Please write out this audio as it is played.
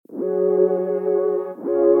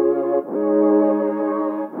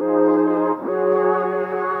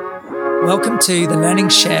Welcome to the Learning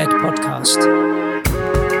Shared podcast.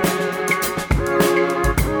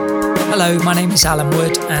 Hello, my name is Alan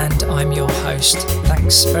Wood and I'm your host.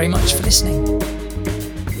 Thanks very much for listening.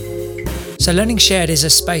 So Learning Shared is a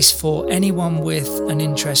space for anyone with an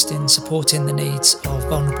interest in supporting the needs of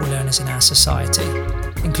vulnerable learners in our society,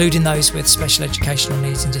 including those with special educational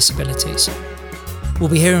needs and disabilities. We'll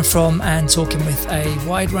be hearing from and talking with a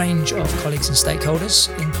wide range of colleagues and stakeholders,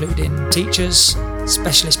 including teachers,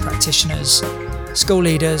 specialist practitioners, school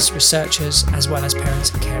leaders, researchers, as well as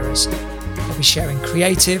parents and carers. They'll be sharing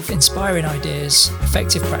creative, inspiring ideas,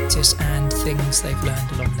 effective practice, and things they've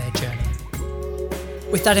learned along their journey.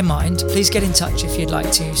 With that in mind, please get in touch if you'd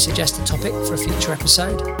like to suggest a topic for a future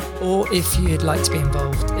episode, or if you'd like to be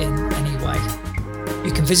involved in any way.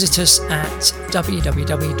 You can visit us at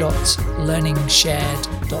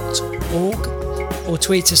www.learningshared.org or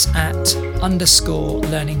tweet us at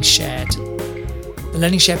 _learningshared. The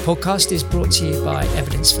Learning Shared podcast is brought to you by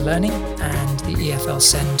Evidence for Learning and the EFL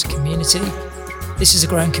SEND community. This is a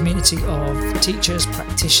growing community of teachers,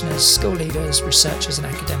 practitioners, school leaders, researchers and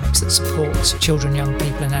academics that support children, young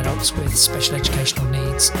people and adults with special educational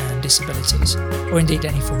needs and disabilities, or indeed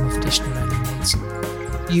any form of additional learning needs.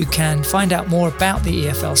 You can find out more about the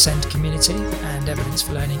EFL SEND community and Evidence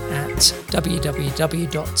for Learning at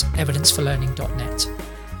www.evidenceforlearning.net.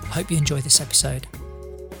 I hope you enjoy this episode.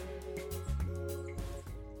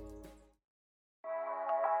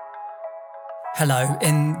 Hello,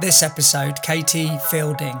 in this episode, Katie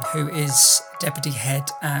Fielding, who is Deputy Head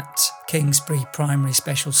at Kingsbury Primary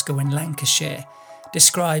Special School in Lancashire,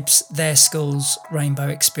 describes their school's Rainbow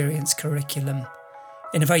Experience curriculum.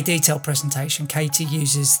 In a very detailed presentation, Katie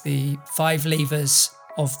uses the 5 levers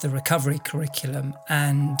of the recovery curriculum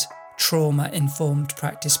and trauma-informed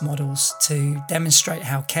practice models to demonstrate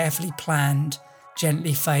how carefully planned,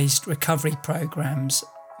 gently phased recovery programmes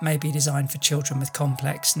may be designed for children with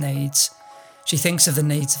complex needs. She thinks of the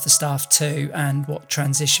needs of the staff too and what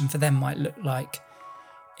transition for them might look like.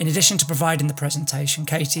 In addition to providing the presentation,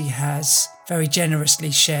 Katie has very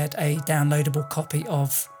generously shared a downloadable copy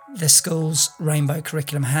of the school's Rainbow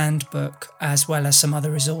Curriculum Handbook, as well as some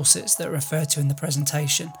other resources that are referred to in the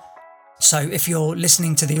presentation. So if you're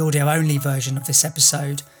listening to the audio-only version of this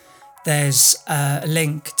episode, there's a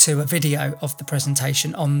link to a video of the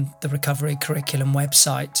presentation on the Recovery Curriculum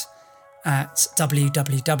website at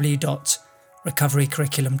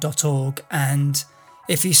www.recoverycurriculum.org, and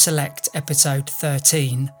if you select episode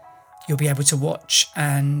 13, you'll be able to watch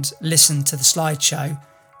and listen to the slideshow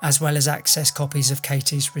as well as access copies of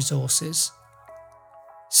Katie's resources.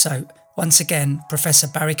 So, once again, Professor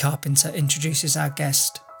Barry Carpenter introduces our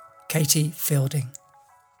guest, Katie Fielding.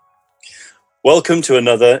 Welcome to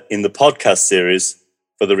another in the podcast series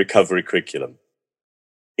for the Recovery Curriculum.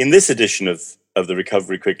 In this edition of the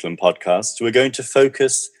Recovery Curriculum podcast, we're going to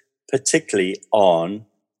focus particularly on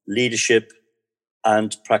leadership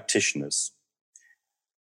and practitioners.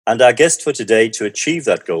 And our guest for today to achieve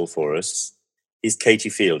that goal for us is Katie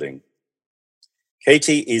Fielding.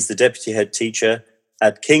 Katie is the Deputy Head Teacher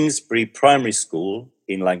at Kingsbury Primary School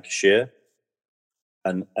in Lancashire,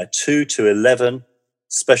 and a 2 to 11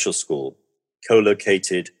 special school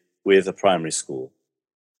co-located with a primary school.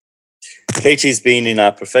 Katie's been in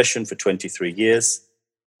our profession for 23 years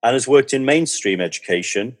and has worked in mainstream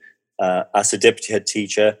education as a Deputy Head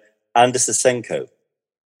Teacher and as a SENCO.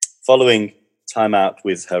 Following time out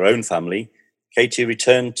with her own family, Katie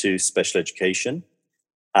returned to special education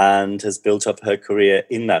and has built up her career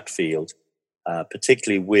in that field,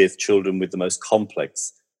 particularly with children with the most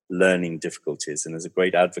complex learning difficulties, and is a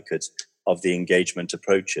great advocate of the engagement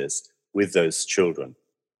approaches with those children.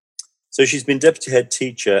 So she's been Deputy Head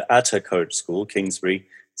Teacher at her current school, Kingsbury,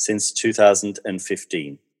 since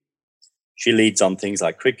 2015. She leads on things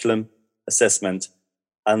like curriculum, assessment,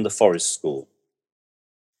 and the Forest School.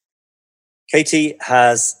 Katie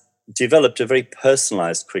has developed a very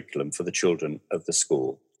personalised curriculum for the children of the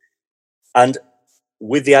school. And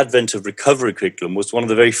with the advent of recovery curriculum, was one of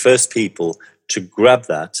the very first people to grab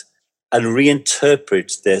that and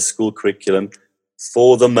reinterpret their school curriculum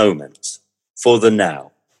for the moment, for the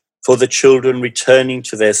now, for the children returning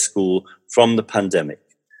to their school from the pandemic.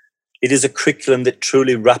 It is a curriculum that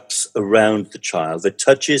truly wraps around the child, that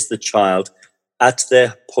touches the child at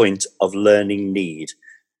their point of learning need,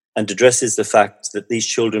 and addresses the fact that these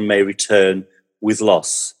children may return with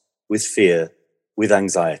loss, with fear, with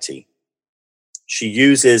anxiety. She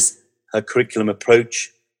uses her curriculum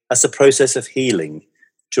approach as a process of healing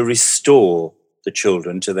to restore the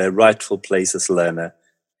children to their rightful place as learner,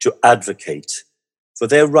 to advocate for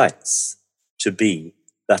their rights to be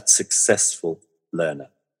that successful learner.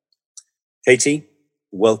 Katie,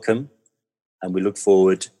 welcome. and we look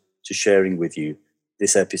forward to sharing with you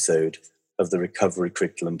this episode of the Recovery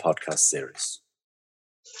Curriculum podcast series.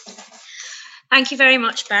 Thank you very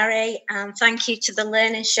much, Barry, and thank you to the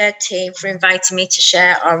Learn and Share team for inviting me to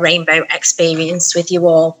share our Rainbow experience with you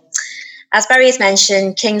all. As Barry has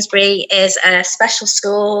mentioned, Kingsbury is a special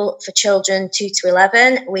school for children 2 to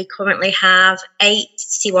 11. We currently have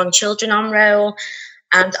 81 children on roll,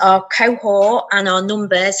 and our cohort and our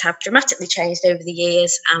numbers have dramatically changed over the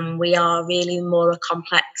years, and we are really more a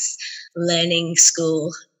complex learning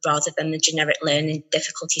school rather than the generic learning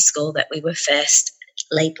difficulty school that we were first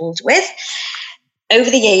labelled with. Over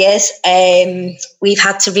the years, we've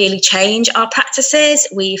had to really change our practices.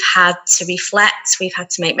 We've had to reflect. We've had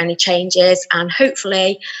to make many changes. And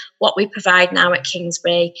hopefully what we provide now at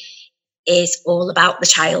Kingsbury is all about the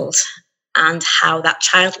child and how that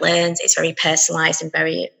child learns. It's very personalised and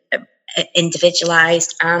very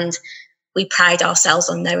individualised. And we pride ourselves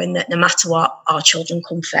on knowing that no matter what, our children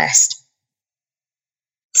come first.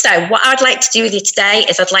 So what I'd like to do with you today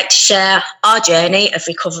is I'd like to share our journey of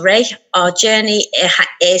recovery. Our journey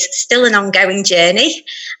is still an ongoing journey,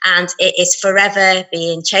 and it is forever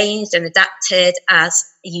being changed and adapted as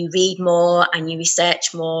you read more and you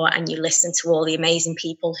research more and you listen to all the amazing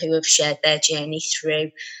people who have shared their journey through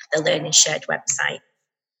the Learn and Shared website.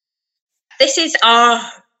 This is our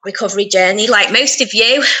recovery journey. Like most of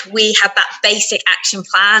you, we had that basic action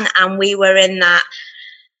plan, and we were in that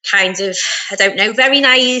kind of, very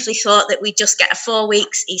naively thought that we'd just get a 4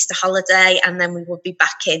 weeks Easter holiday and then we would be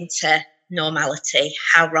back into normality.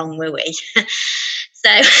 How wrong were we? So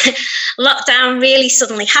lockdown really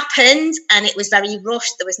suddenly happened, and it was very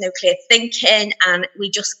rushed. There was no clear thinking, and we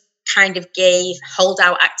just kind of gave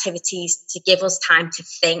holdout activities to give us time to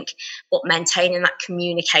think, but maintaining that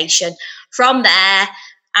communication. From there,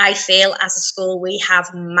 I feel as a school, we have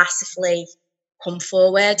massively come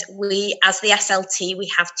forward. We, as the SLT,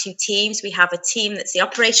 we have two teams. We have a team that's the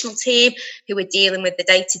operational team who are dealing with the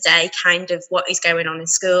day-to-day kind of what is going on in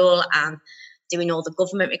school and doing all the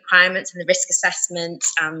government requirements and the risk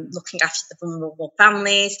assessments and looking after the vulnerable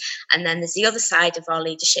families. And then there's the other side of our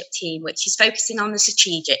leadership team, which is focusing on the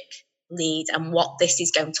strategic lead and what this is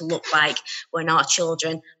going to look like when our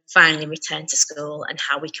children finally return to school and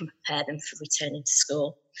how we can prepare them for returning to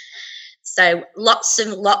school. So lots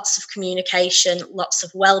of communication, lots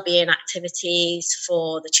of wellbeing activities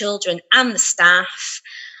for the children and the staff,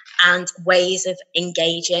 and ways of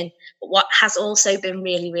engaging. But what has also been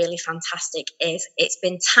really, really fantastic is it's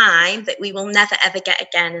been time that we will never, ever get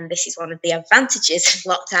again. And this is one of the advantages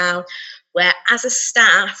of lockdown, where as a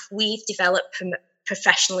staff, we've developed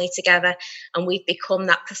professionally together, and we've become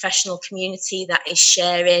that professional community that is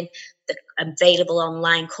sharing the available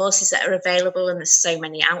online courses that are available, and there's so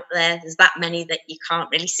many out there. There's that many that you can't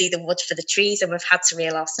really see the wood for the trees, and we've had to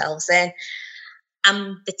reel ourselves in.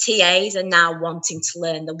 And the TAs are now wanting to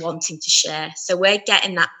learn, they're wanting to share. So we're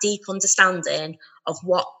getting that deep understanding of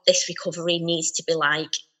what this recovery needs to be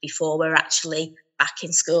like before we're actually back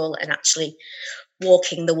in school and actually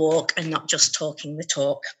walking the walk and not just talking the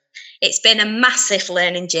talk. It's been a massive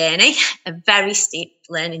learning journey, a very steep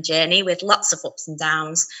learning journey with lots of ups and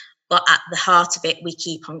downs. But at the heart of it, we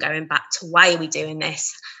keep on going back to why are we doing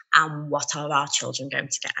this and what are our children going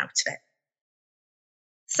to get out of it.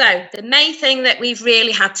 So the main thing that we've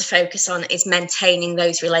really had to focus on is maintaining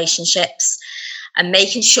those relationships and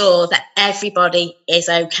making sure that everybody is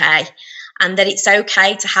okay, and that it's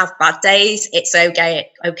okay to have bad days. It's okay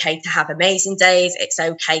to have amazing days. It's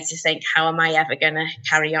okay to think, how am I ever going to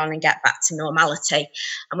carry on and get back to normality?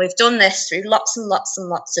 And we've done this through lots and lots and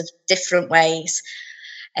lots of different ways.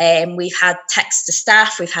 We've had text to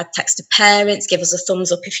staff, we've had text to parents, give us a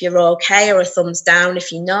thumbs up if you're okay or a thumbs down if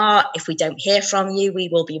you're not. If we don't hear from you, we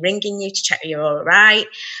will be ringing you to check you're all right.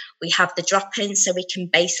 We have the drop-in, so we can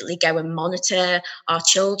basically go and monitor our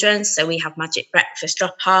children. So we have magic breakfast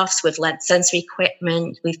drop-offs, we've lent sensory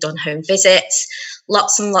equipment, we've done home visits,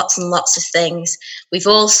 lots and lots and lots of things. We've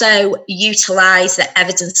also utilised the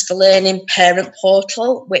Evidence for Learning parent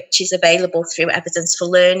portal, which is available through Evidence for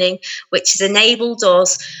Learning, which has enabled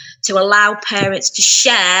us to allow parents to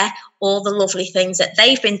share all the lovely things that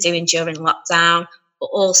they've been doing during lockdown, but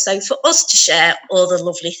also for us to share all the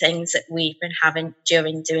lovely things that we've been having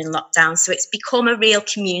during lockdown. So it's become a real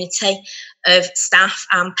community of staff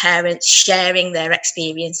and parents sharing their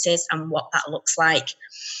experiences and what that looks like.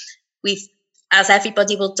 We've, as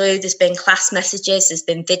everybody will do, there's been class messages, there's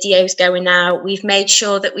been videos going out. We've made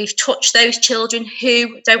sure that we've touched those children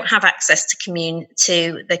who don't have access to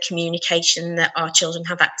the communication that our children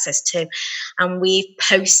have access to. And we've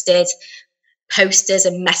posted posters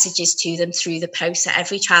and messages to them through the post. So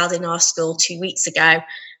every child in our school 2 weeks ago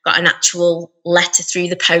got an actual letter through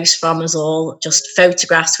the post from us all, just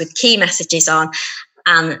photographs with key messages on.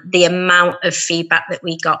 And the amount of feedback that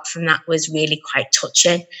we got from that was really quite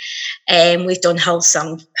touching. We've done whole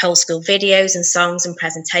school videos and songs and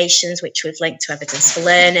presentations, which we've linked to Evidence for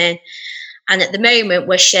Learning. And at the moment,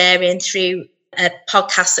 we're sharing through a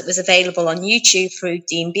podcast that was available on YouTube through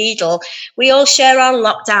Dean Beadle. We all share our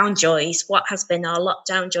lockdown joys. What has been our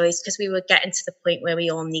lockdown joys? Because we were getting to the point where we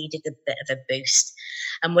all needed a bit of a boost.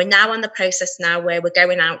 And we're now on the process now where we're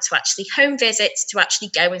going out to actually home visits to actually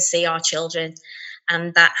go and see our children.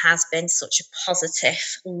 And that has been such a positive,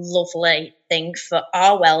 lovely thing for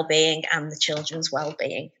our well-being and the children's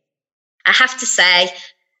well-being. I have to say,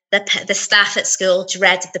 the staff at school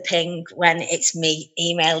dread the ping when it's me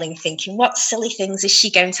emailing, thinking, what silly things is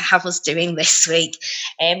she going to have us doing this week?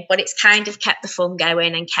 But it's kind of kept the fun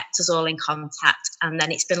going and kept us all in contact. And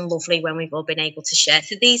then it's been lovely when we've all been able to share.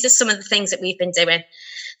 So these are some of the things that we've been doing.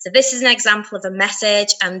 So this is an example of a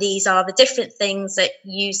message, and these are the different things that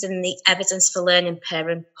using the Evidence for Learning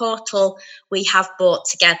parent portal we have brought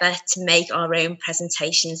together to make our own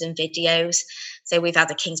presentations and videos. So we've had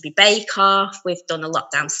a Kingsbury Bake Off, we've done a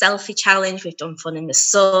lockdown selfie challenge, we've done Fun in the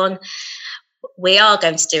Sun. We are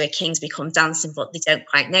going to do a Kingsbury Come Dancing, but they don't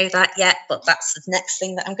quite know that yet. But that's the next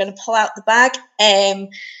thing that I'm going to pull out the bag.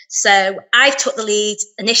 So I took the lead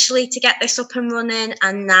initially to get this up and running,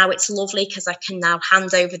 and now it's lovely because I can now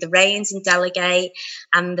hand over the reins and delegate,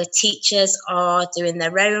 and the teachers are doing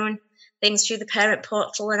their own things through the parent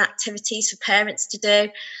portal and activities for parents to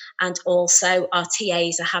do. And also our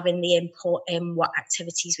TAs are having the input in what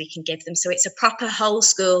activities we can give them. So it's a proper whole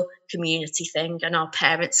school community thing, and our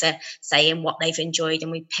parents are saying what they've enjoyed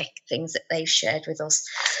and we pick things that they've shared with us.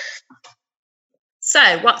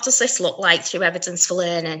 So what does this look like through Evidence for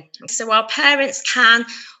Learning? So our parents can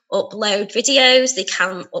upload videos, they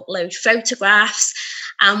can upload photographs,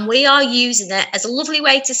 and we are using it as a lovely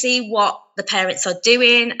way to see what the parents are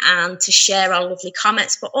doing and to share our lovely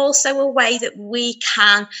comments, but also a way that we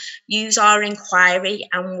can use our inquiry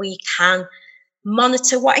and we can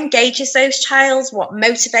monitor what engages those child, what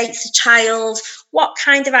motivates the child, what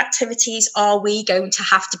kind of activities are we going to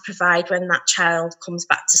have to provide when that child comes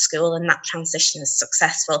back to school and that transition is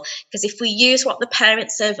successful. Because if we use what the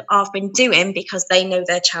parents have been doing because they know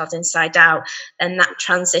their child inside out, then that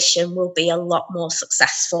transition will be a lot more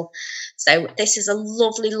successful. So this is a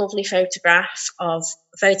lovely, lovely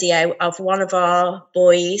video of one of our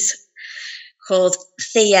boys called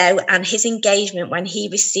Theo and his engagement when he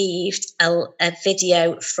received a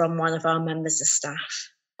video from one of our members of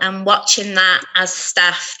staff. And watching that as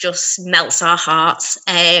staff just melts our hearts.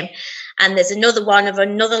 And there's another one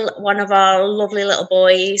of our lovely little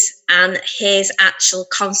boys, and his actual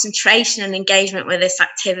concentration and engagement with this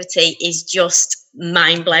activity is just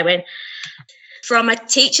mind-blowing. From a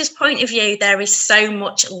teacher's point of view, there is so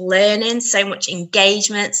much learning, so much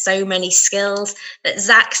engagement, so many skills that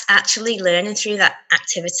Zach's actually learning through that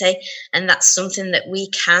activity. And that's something that we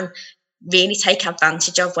can really take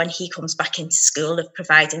advantage of when he comes back into school, of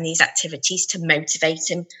providing these activities to motivate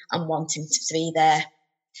him and want him to be there.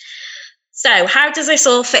 So how does this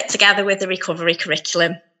all fit together with the recovery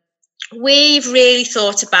curriculum? We've really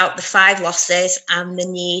thought about the 5 losses and the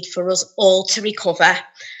need for us all to recover.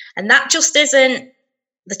 And that just isn't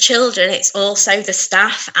the children, it's also the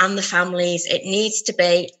staff and the families. It needs to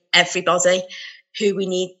be everybody who we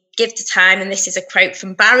need give the time. And this is a quote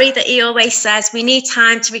from Barry that he always says, we need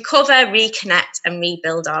time to recover, reconnect and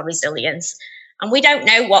rebuild our resilience. And we don't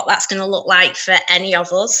know what that's going to look like for any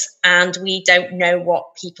of us. And we don't know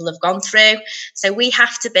what people have gone through. So we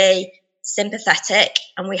have to be sympathetic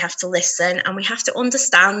and we have to listen and we have to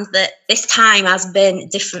understand that this time has been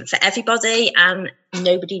different for everybody and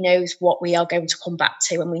nobody knows what we are going to come back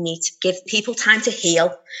to, and we need to give people time to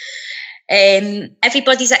heal.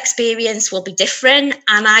 Everybody's experience will be different,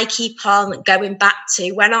 and I keep on going back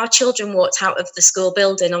to when our children walked out of the school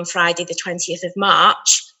building on Friday the 20th of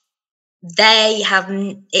March.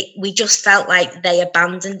 We just felt like they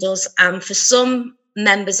abandoned us, and for some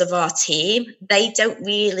members of our team, they don't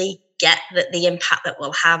really get that the impact that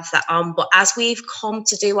we'll have that on. But as we've come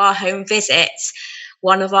to do our home visits,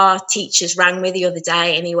 one of our teachers rang me the other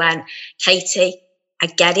day and he went, Katie, I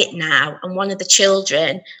get it now. And one of the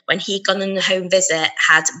children, when he'd gone on the home visit,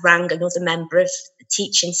 had rang another member of the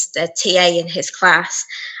teaching TA in his class,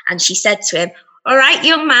 and she said to him, all right,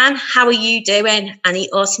 young man, how are you doing? And he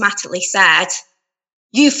automatically said,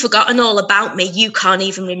 you've forgotten all about me, you can't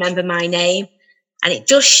even remember my name. And it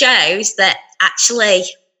just shows that actually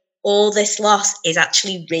all this loss is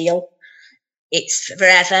actually real. It's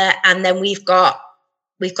forever. And then we've got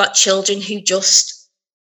children who just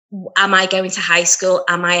am I going to high school?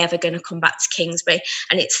 Am I ever going to come back to Kingsbury?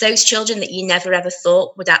 And it's those children that you never ever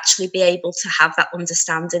thought would actually be able to have that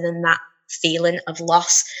understanding and that feeling of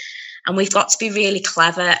loss. And we've got to be really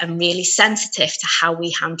clever and really sensitive to how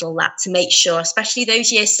we handle that, to make sure, especially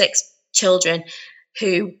those year 6 children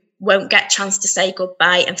who won't get a chance to say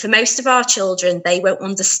goodbye. And for most of our children, they won't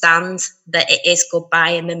understand that it is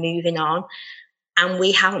goodbye and they're moving on. And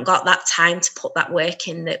we haven't got that time to put that work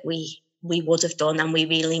in that we would have done. And we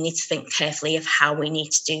really need to think carefully of how we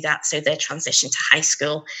need to do that so their transition to high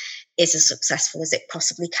school is as successful as it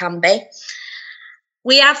possibly can be.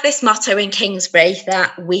 We have this motto in Kingsbury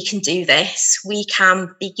that we can do this. We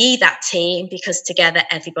can be ye that team, because together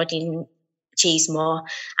everybody achieves more.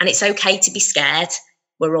 And it's okay to be scared.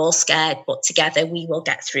 We're all scared, but together we will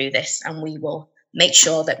get through this and we will make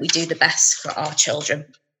sure that we do the best for our children.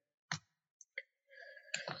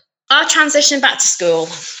 Our transition back to school,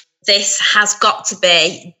 this has got to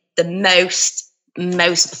be the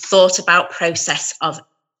most thought about process of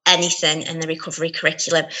anything in the recovery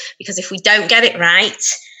curriculum, because if we don't get it right,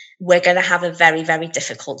 we're going to have a very, very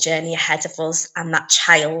difficult journey ahead of us, and that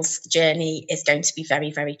child's journey is going to be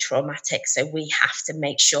very, very traumatic. So we have to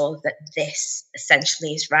make sure that this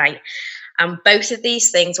essentially is right. And both of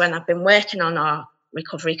these things, when I've been working on our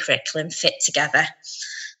recovery curriculum, fit together.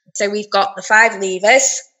 So we've got the 5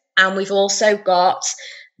 levers, and we've also got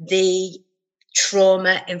the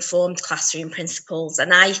trauma-informed classroom principles.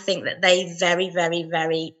 And I think that they very, very,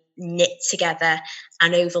 very knit together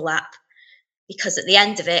and overlap, because at the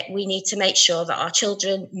end of it, we need to make sure that our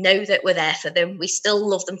children know that we're there for them. We still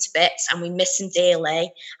love them to bits and we miss them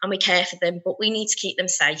dearly and we care for them, but we need to keep them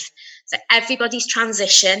safe. So everybody's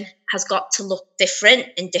transition has got to look different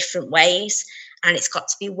in different ways, and it's got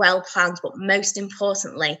to be well planned, but most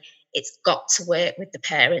importantly, it's got to work with the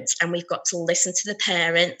parents, and we've got to listen to the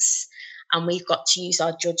parents, and we've got to use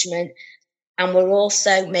our judgment. And we're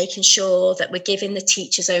also making sure that we're giving the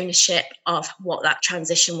teachers ownership of what that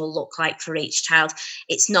transition will look like for each child.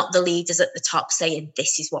 It's not the leaders at the top saying,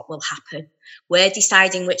 this is what will happen. We're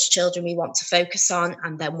deciding which children we want to focus on,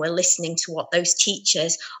 and then we're listening to what those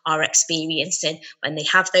teachers are experiencing when they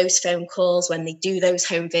have those phone calls, when they do those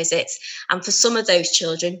home visits. And for some of those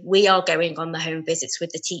children, we are going on the home visits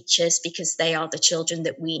with the teachers, because they are the children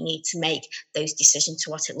that we need to make those decisions to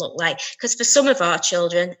what it looked like. Because for some of our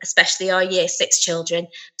children, especially our year 6 children,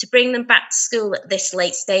 to bring them back to school at this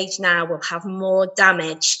late stage now will have more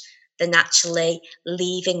damage than actually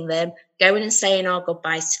leaving them, going and saying our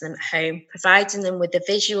goodbyes to them at home, providing them with the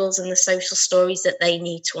visuals and the social stories that they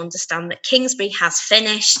need to understand that Kingsbury has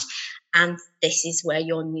finished and this is where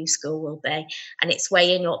your new school will be. And it's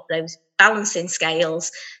weighing up those balancing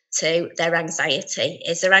scales to their anxiety.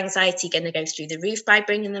 Is their anxiety going to go through the roof by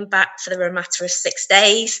bringing them back for a matter of 6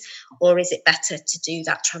 days? Or is it better to do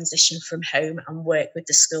that transition from home and work with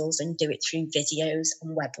the schools and do it through videos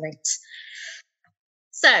and web links?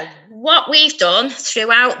 So what we've done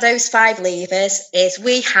throughout those 5 levers is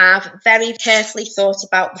we have very carefully thought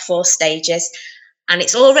about the 4 stages, and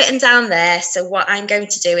it's all written down there. So what I'm going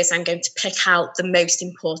to do is I'm going to pick out the most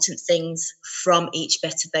important things from each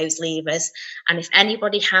bit of those levers. And if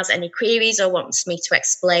anybody has any queries or wants me to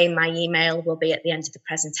explain, my email will be at the end of the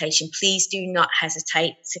presentation. Please do not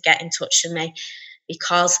hesitate to get in touch with me,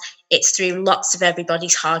 because it's through lots of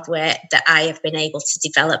everybody's hard work that I have been able to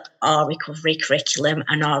develop our recovery curriculum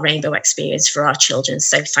and our rainbow experience for our children.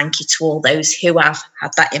 So thank you to all those who have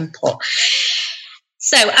had that input.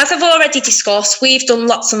 So as I've already discussed, we've done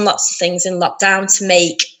lots and lots of things in lockdown to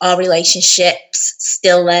make our relationships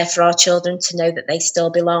still there for our children, to know that they still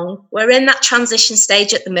belong. We're in that transition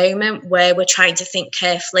stage at the moment where we're trying to think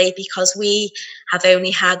carefully, because we have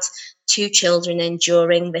only had 2 children in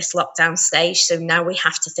during this lockdown stage. So now we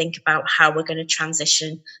have to think about how we're going to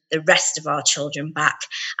transition the rest of our children back,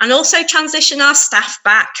 and also transition our staff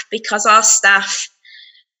back, because our staff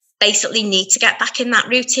basically need to get back in that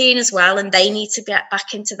routine as well, and they need to get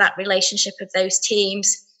back into that relationship of those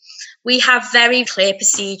teams. We have very clear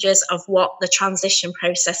procedures of what the transition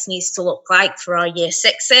process needs to look like for our year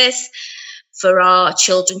 6s, for our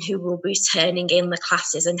children who will be turning in the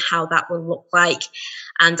classes, and how that will look like.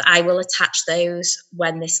 And I will attach those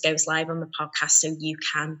when this goes live on the podcast, so you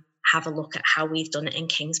can have a look at how we've done it in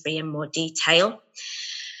Kingsbury in more detail.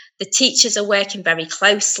 The teachers are working very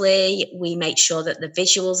closely. We make sure that the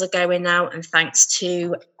visuals are going out, and thanks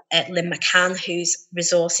to Lynn McCann, whose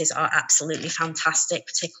resources are absolutely fantastic,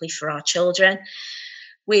 particularly for our children.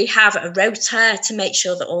 We have a rota to make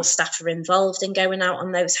sure that all staff are involved in going out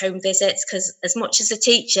on those home visits, because as much as the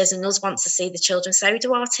teachers and us want to see the children, so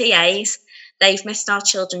do our TAs. They've missed our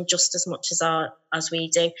children just as much as we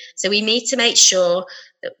do. So we need to make sure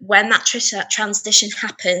that when that transition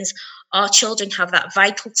happens, our children have that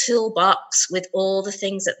vital toolbox with all the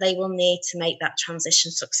things that they will need to make that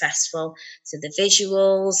transition successful. So the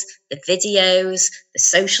visuals, the videos, the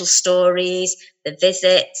social stories, the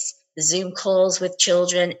visits, the Zoom calls with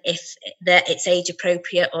children if it's age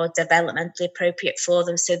appropriate or developmentally appropriate for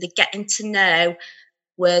them. So they're getting to know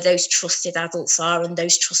where those trusted adults are and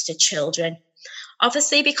those trusted children.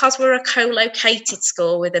 Obviously, because we're a co-located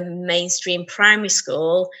school with a mainstream primary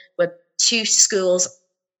school, we're two schools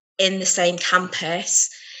in the same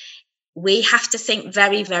campus, we have to think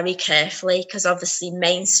very, very carefully, because obviously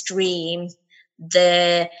mainstream,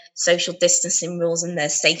 the social distancing rules and their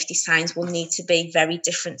safety signs will need to be very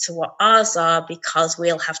different to what ours are, because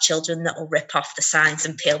we'll have children that will rip off the signs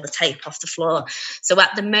and peel the tape off the floor. So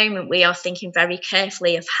at the moment, we are thinking very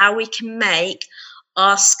carefully of how we can make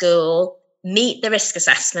our school meet the risk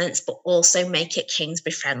assessments, but also make it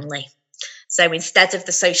Kingsbury friendly. So instead of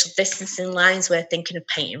the social distancing lines, we're thinking of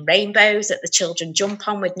painting rainbows that the children jump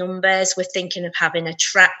on with numbers. We're thinking of having a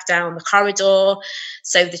track down the corridor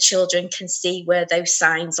so the children can see where those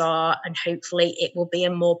signs are, and hopefully it will be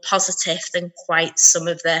a more positive than quite some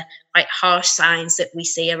of the quite harsh signs that we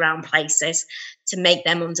see around places, to make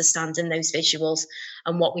them understand in those visuals.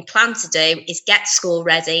 And what we plan to do is get school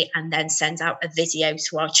ready and then send out a video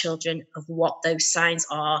to our children of what those signs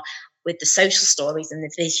are, with the social stories and the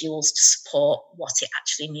visuals to support what it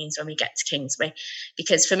actually means when we get to Kingsbury.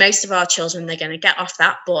 Because for most of our children, they're going to get off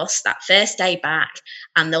that bus that first day back,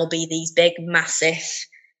 and there'll be these big, massive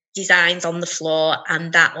designs on the floor,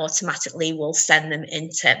 and that automatically will send them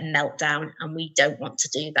into meltdown. And we don't want to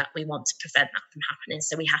do that. We want to prevent that from happening.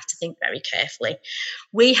 So we have to think very carefully.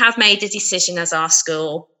 We have made a decision as our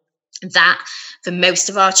school that for most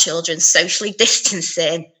of our children, socially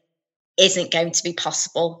distancing isn't going to be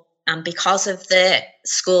possible. And because of the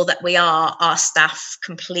school that we are, our staff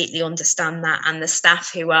completely understand that. And the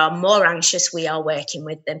staff who are more anxious, we are working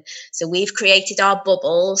with them. So we've created our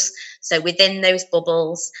bubbles. So within those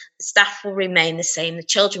bubbles, the staff will remain the same, the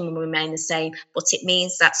children will remain the same, but it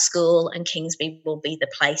means that school and Kingsbury will be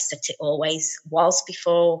the place that it always was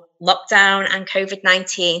before lockdown and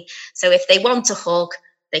COVID-19. So if they want a hug,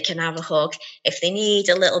 they can have a hug. If they need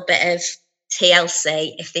a little bit of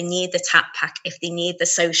TLC, if they need the tap pack, if they need the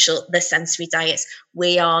sensory diets,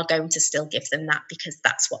 we are going to still give them that, because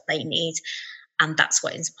that's what they need. And that's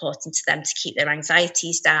what is important to them, to keep their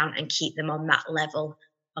anxieties down and keep them on that level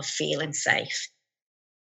of feeling safe.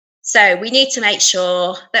 So we need to make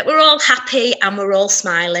sure that we're all happy and we're all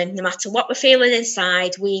smiling. No matter what we're feeling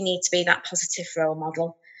inside, we need to be that positive role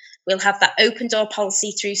model. We'll have that open door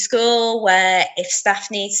policy through school, where if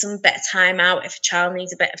staff need some bit of time out, if a child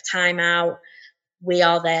needs a bit of time out, we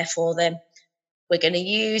are there for them. We're going to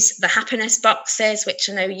use the happiness boxes, which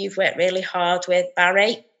I know you've worked really hard with,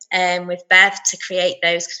 Barry, and with Bev, to create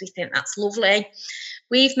those, because we think that's lovely.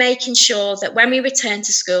 We've making sure that when we return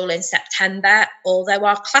to school in September, although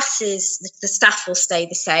our classes, the staff will stay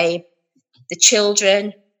the same, the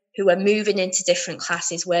children who are moving into different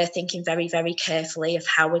classes, we're thinking very, very carefully of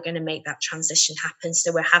how we're going to make that transition happen.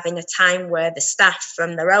 So we're having a time where the staff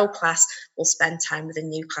from their old class will spend time with a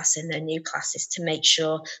new class in their new classes, to make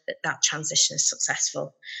sure that that transition is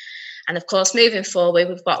successful. And of course, moving forward,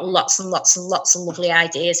 we've got lots and lots and lots of lovely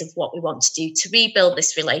ideas of what we want to do to rebuild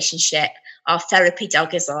this relationship. Our therapy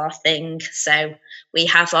dog is our thing. So we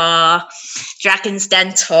have our Dragon's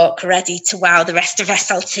Den talk ready to wow the rest of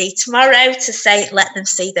SLT tomorrow, to let them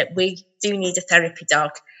see that we do need a therapy dog.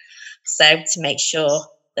 So to make sure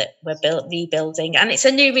that we're rebuilding. And it's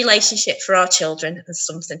a new relationship for our children and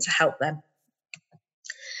something to help them.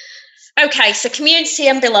 Okay, so community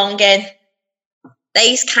and belonging.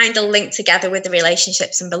 These kind of link together with the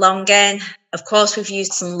relationships and belonging. Of course, we've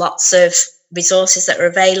used some lots of resources that are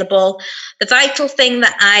available. The vital thing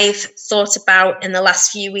that I've thought about in the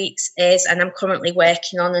last few weeks is, and I'm currently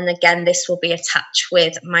working on, and again, this will be attached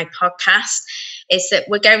with my podcast, is that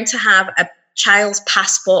we're going to have a child's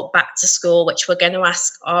passport back to school, which we're going to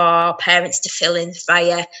ask our parents to fill in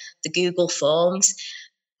via the Google Forms.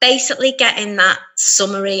 Basically getting that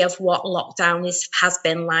summary of what lockdown has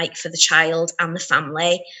been like for the child and the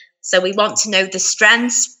family. So we want to know the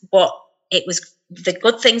strengths, what it was, the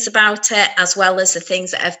good things about it, as well as the things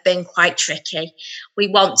that have been quite tricky. We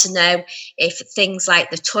want to know if things like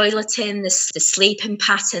the toileting, the sleeping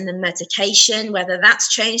pattern, the medication, whether that's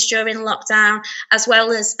changed during lockdown, as well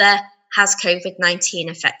as has COVID-19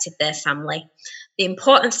 affected their family. The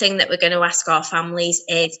important thing that we're going to ask our families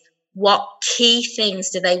is, what key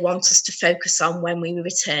things do they want us to focus on when we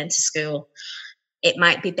return to school? It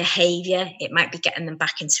might be behaviour, it might be getting them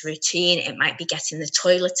back into routine, it might be getting the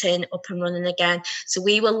toileting up and running again. So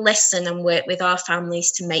we will listen and work with our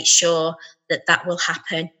families to make sure that that will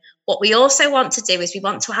happen. What we also want to do is we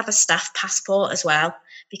want to have a staff passport as well,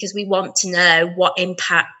 because we want to know what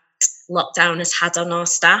impact lockdown has had on our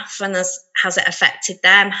staff, and has it affected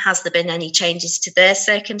them? Has there been any changes to their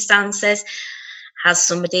circumstances? Has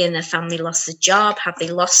somebody in their family lost a job? Have they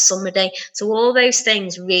lost somebody? So all those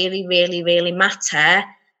things really, really, really matter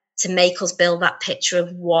to make us build that picture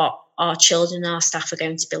of what our children and our staff are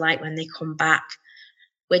going to be like when they come back.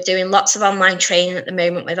 We're doing lots of online training at the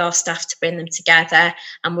moment with our staff to bring them together.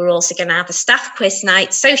 And we're also going to have a staff quiz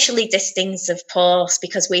night, socially distanced, of course,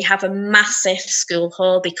 because we have a massive school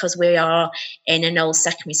hall because we are in an old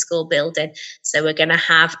secondary school building. So we're going to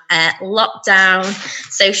have a lockdown,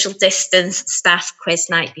 social distance staff quiz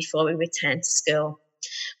night before we return to school.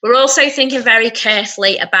 We're also thinking very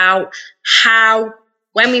carefully about how,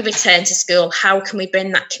 when we return to school, how can we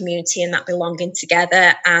bring that community and that belonging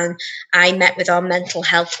together? And I met with our mental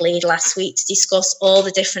health lead last week to discuss all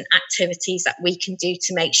the different activities that we can do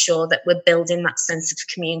to make sure that we're building that sense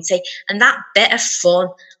of community and that bit of fun.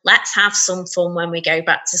 Let's have some fun when we go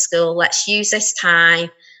back to school. Let's use this time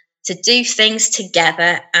to do things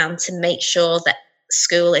together and to make sure that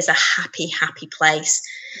school is a happy, happy place.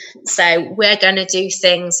 So we're going to do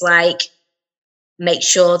things like make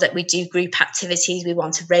sure that we do group activities. We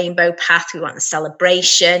want a rainbow path. We want a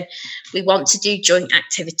celebration. We want to do joint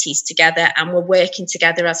activities together, and we're working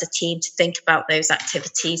together as a team to think about those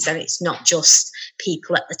activities. And it's not just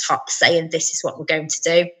people at the top saying this is what we're going to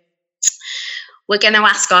do. We're going to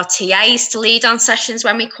ask our TAs to lead on sessions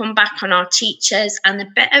when we come back, on our teachers, and a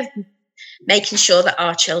bit of making sure that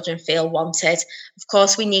our children feel wanted. Of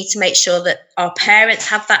course, we need to make sure that our parents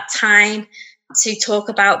have that time to talk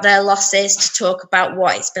about their losses, to talk about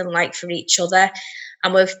what it's been like for each other.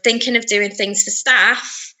 And we're thinking of doing things for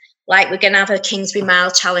staff, like we're going to have a Kingsbury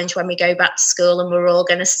Mile Challenge when we go back to school, and we're all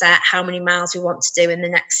going to set how many miles we want to do in the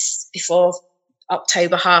next, before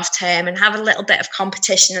October half term, and have a little bit of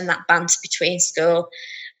competition and that banter between school.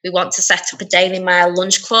 We want to set up a Daily Mile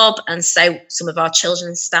lunch club, and so some of our children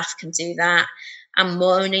and staff can do that. And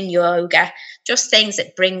morning yoga, just things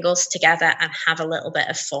that bring us together and have a little bit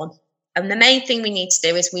of fun. And the main thing we need to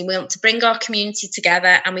do is we want to bring our community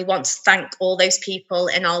together, and we want to thank all those people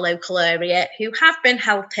in our local area who have been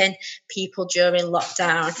helping people during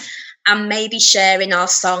lockdown, and maybe sharing our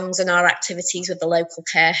songs and our activities with the local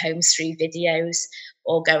care homes through videos,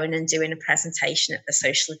 or going and doing a presentation at the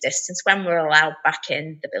social distance when we're allowed back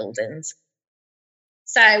in the buildings.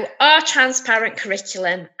 So our transparent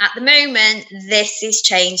curriculum, at the moment, this is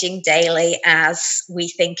changing daily as we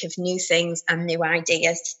think of new things and new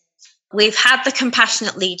ideas. We've had the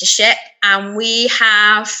compassionate leadership, and we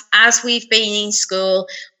have, as we've been in school,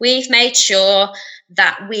 we've made sure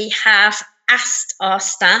that we have asked our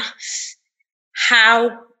staff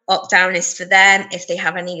how lockdown is for them, if they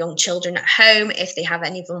have any young children at home, if they have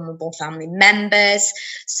any vulnerable family members.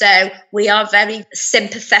 So we are very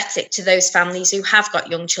sympathetic to those families who have got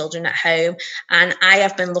young children at home. And I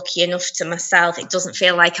have been lucky enough to myself, it doesn't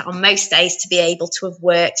feel like it on most days, to be able to have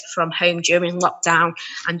worked from home during lockdown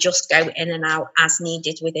and just go in and out as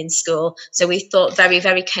needed within school. So we've thought very,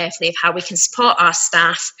 very carefully of how we can support our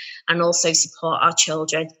staff and also support our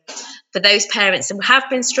children. For those parents who have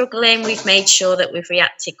been struggling, we've made sure that we've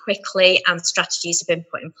reacted quickly and strategies have been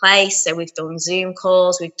put in place. So we've done Zoom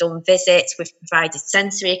calls, we've done visits, we've provided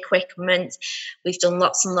sensory equipment, we've done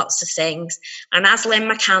lots and lots of things. And as Lynn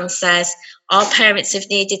McCann says, our parents have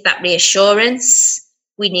needed that reassurance.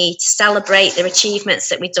 We need to celebrate their achievements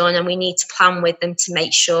that we've done, and we need to plan with them to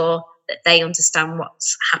make sure that they understand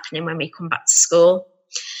what's happening when we come back to school.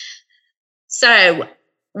 So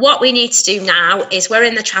what we need to do now is we're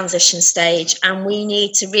in the transition stage, and we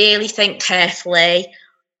need to really think carefully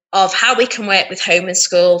of how we can work with home and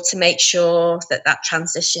school to make sure that that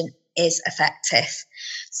transition is effective.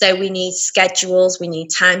 So we need schedules, we need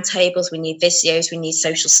timetables, we need videos, we need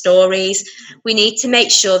social stories. We need to make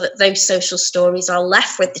sure that those social stories are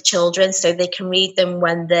left with the children so they can read them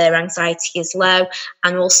when their anxiety is low,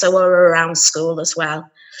 and also are around school as well.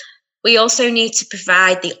 We also need to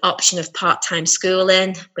provide the option of part-time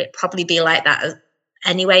schooling. It'd probably be like that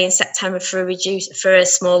anyway in September for a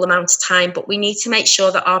small amount of time, but we need to make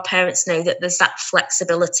sure that our parents know that there's that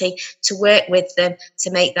flexibility to work with them to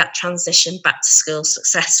make that transition back to school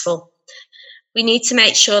successful. We need to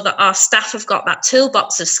make sure that our staff have got that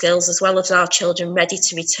toolbox of skills as well as our children ready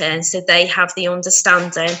to return, so they have the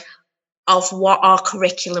understanding of what our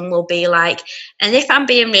curriculum will be like. And if I'm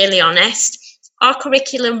being really honest, Our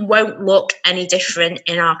curriculum won't look any different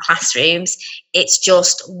in our classrooms. It's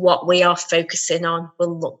just what we are focusing on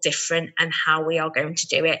will look different and how we are going to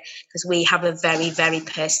do it, because we have a very, very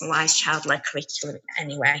personalised child-led curriculum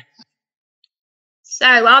anyway. So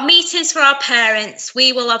our meetings for our parents,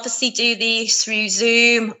 we will obviously do these through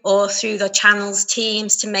Zoom or through the channels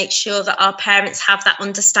Teams to make sure that our parents have that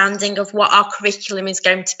understanding of what our curriculum is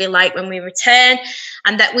going to be like when we return,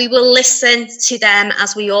 and that we will listen to them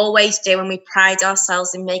as we always do, and we pride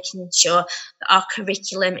ourselves in making sure that our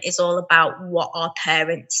curriculum is all about what our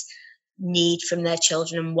parents need from their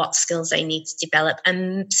children and what skills they need to develop.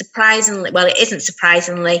 And surprisingly, well, it isn't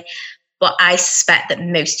surprisingly, but I suspect that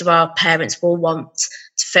most of our parents will want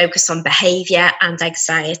to focus on behaviour and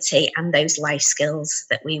anxiety and those life skills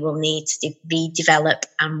that we will need to redevelop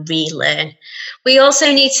and relearn. We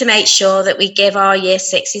also need to make sure that we give our year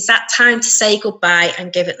sixes that time to say goodbye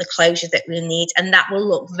and give it the closure that we need. And that will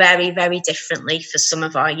look very, very differently for some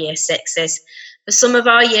of our year sixes. For some of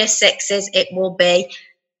our year sixes, it will be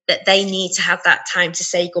that they need to have that time to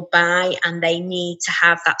say goodbye, and they need to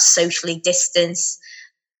have that socially distanced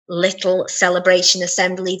little celebration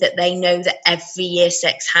assembly that they know that every year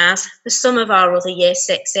six has. For some of our other year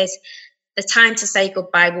sixes, the time to say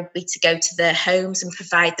goodbye will be to go to their homes and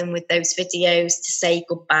provide them with those videos to say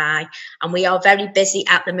goodbye. And we are very busy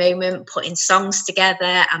at the moment putting songs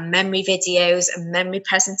together and memory videos and memory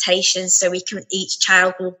presentations, so each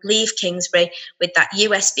child will leave Kingsbury with that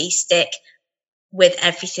USB stick with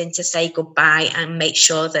everything to say goodbye and make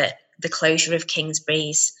sure that the closure of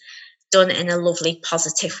Kingsbury's done in a lovely,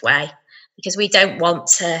 positive way, because we don't want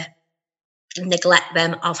to neglect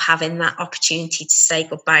them of having that opportunity to say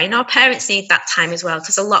goodbye. And our parents need that time as well,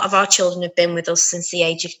 because a lot of our children have been with us since the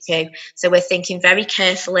age of 2. So we're thinking very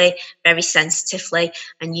carefully, very sensitively,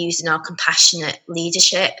 and using our compassionate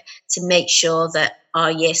leadership to make sure that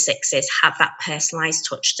our year sixes have that personalised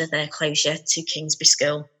touch to their closure to Kingsbury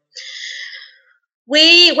School.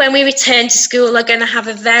 When we return to school, are going to have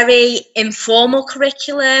a very informal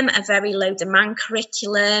curriculum, a very low demand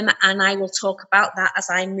curriculum, and I will talk about that as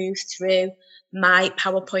I move through my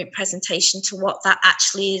PowerPoint presentation to what that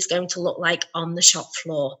actually is going to look like on the shop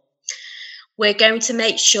floor. We're going to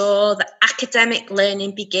make sure that academic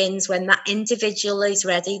learning begins when that individual is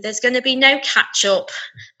ready. There's going to be no catch up.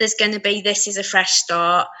 There's going to be, this is a fresh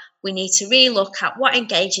start. We need to relook at what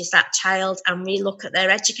engages that child and relook at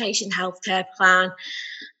their education healthcare plan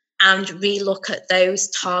and relook at those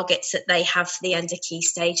targets that they have for the end of key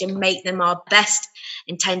stage and make them our best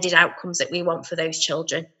intended outcomes that we want for those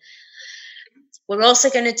children. We're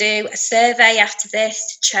also going to do a survey after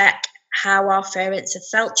this to check how our parents have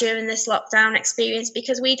felt during this lockdown experience,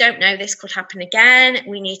 because we don't know, this could happen again.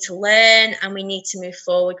 We need to learn and we need to move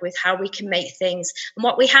forward with how we can make things. And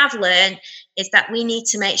what we have learned is that we need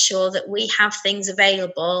to make sure that we have things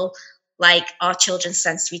available like our children's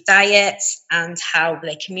sensory diets and how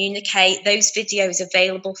they communicate, those videos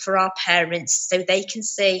available for our parents so they can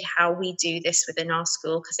see how we do this within our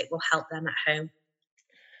school, because it will help them at home.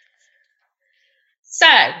 So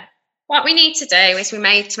what we need to do is we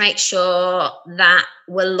need to make sure that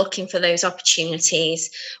we're looking for those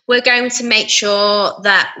opportunities. We're going to make sure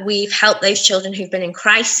that we've helped those children who've been in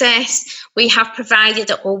crisis. We have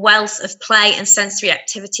provided a wealth of play and sensory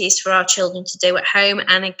activities for our children to do at home.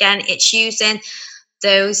 And again, it's using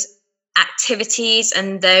those activities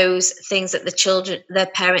and those things that their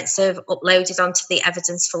parents have uploaded onto the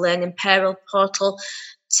Evidence for Learning Peril portal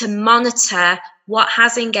to monitor what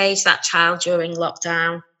has engaged that child during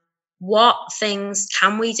lockdown. What things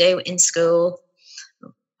can we do in school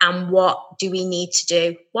and what do we need to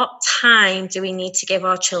do? What time do we need to give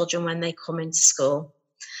our children when they come into school?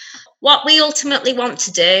 What we ultimately want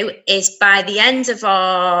to do is, by the end of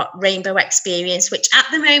our Rainbow experience, which at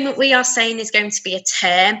the moment we are saying is going to be a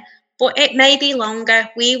term, but it may be longer,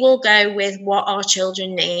 we will go with what our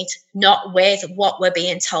children need, not with what we're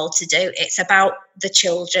being told to do. It's about the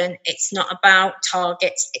children. It's not about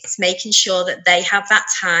targets. It's making sure that they have that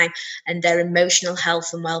time and their emotional health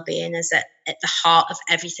and well-being is at the heart of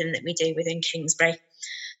everything that we do within Kingsbury.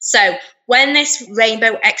 So when this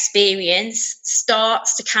Rainbow experience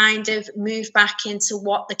starts to kind of move back into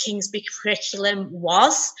what the Kingsbury curriculum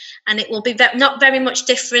was, and it will be not very much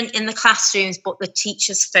different in the classrooms, but the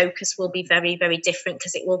teacher's focus will be very, very different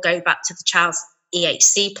because it will go back to the child's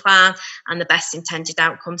EHC plan and the best intended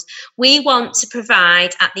outcomes. We want to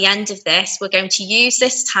provide, at the end of this, we're going to use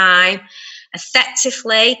this time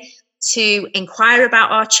effectively to inquire about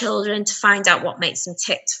our children, to find out what makes them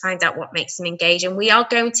tick, to find out what makes them engage. And we are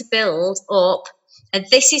going to build up a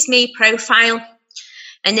This Is Me profile.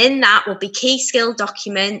 And in that will be key skill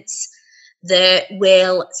documents that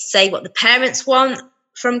will say what the parents want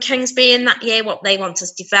from Kingsbury in that year, what they want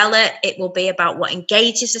us to develop. It will be about what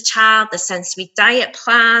engages a child, the sensory diet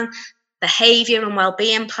plan, behaviour and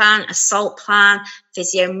wellbeing plan, assault plan,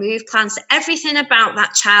 physio move plans. So everything about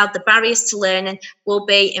that child, the barriers to learning, will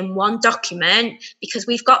be in one document, because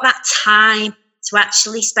we've got that time to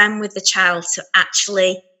actually spend with the child to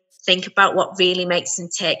actually think about what really makes them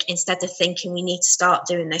tick, instead of thinking we need to start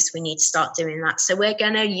doing this, we need to start doing that. So we're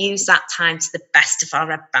going to use that time to the best of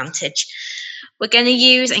our advantage. We're going to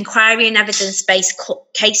use inquiry and evidence-based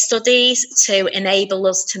case studies to enable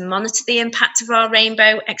us to monitor the impact of our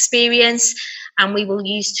Rainbow experience, and we will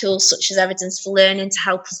use tools such as Evidence for Learning to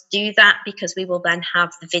help us do that, because we will then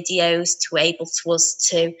have the videos to enable us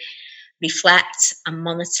to reflect and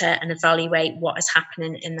monitor and evaluate what is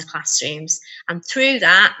happening in the classrooms. And through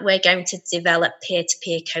that, we're going to develop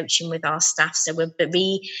peer-to-peer coaching with our staff. So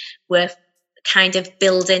we're kind of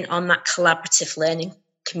building on that collaborative learning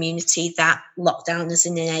community that lockdown has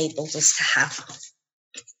enabled us to have.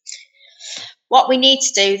 What we need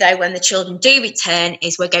to do, though, when the children do return,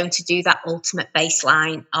 is we're going to do that ultimate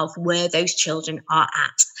baseline of where those children are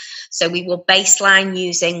at. So we will baseline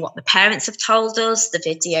using what the parents have told us, the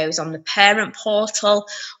videos on the parent portal.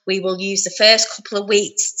 We will use the first couple of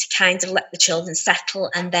weeks to kind of let the children settle,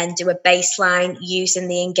 and then do a baseline using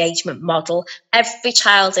the engagement model. Every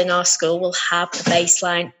child in our school will have a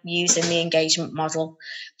baseline using the engagement model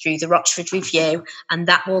through the Rochford Review, and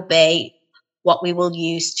that will be what we will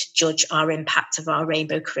use to judge our impact of our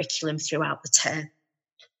Rainbow curriculum throughout the term.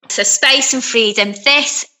 So space and freedom,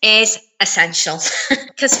 this is essential,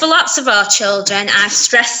 because for lots of our children, I've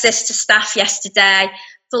stressed this to staff yesterday,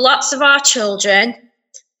 for lots of our children,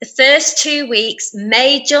 the first 2 weeks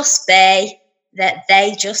may just be that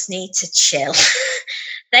they just need to chill.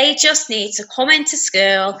 They just need to come into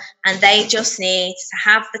school, and they just need to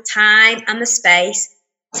have the time and the space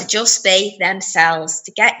to just be themselves,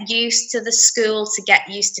 to get used to the school, to get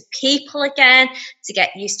used to people again, to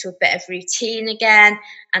get used to a bit of routine again,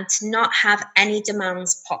 and to not have any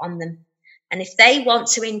demands put on them. And if they want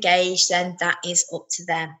to engage, then that is up to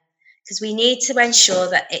them, because we need to ensure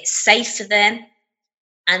that it's safe for them,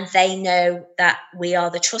 and they know that we are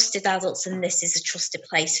the trusted adults and this is a trusted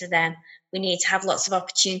place for them. We need to have lots of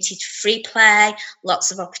opportunity to free play,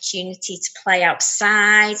 lots of opportunity to play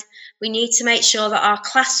outside. We need to make sure that our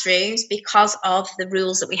classrooms, because of the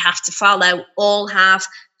rules that we have to follow, all have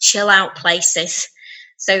chill out places.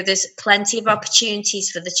 So there's plenty of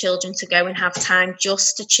opportunities for the children to go and have time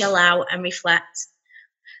just to chill out and reflect.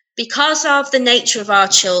 Because of the nature of our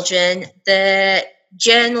children, the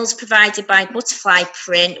journals provided by Butterfly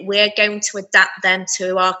Print, we're going to adapt them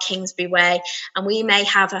to our Kingsbury way, and we may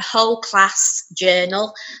have a whole class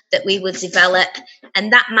journal that we will develop,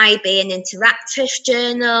 and that might be an interactive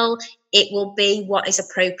journal. It will be what is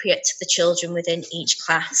appropriate to the children within each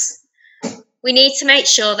class. We need to make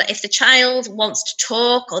sure that if the child wants to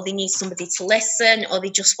talk, or they need somebody to listen, or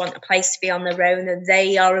they just want a place to be on their own, that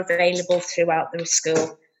they are available throughout the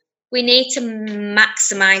school. We need to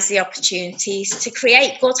maximise the opportunities to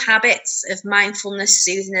create good habits of mindfulness,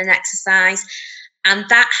 soothing and exercise. And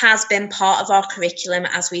that has been part of our curriculum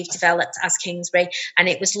as we've developed as Kingsbury. And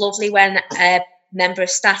it was lovely when a member of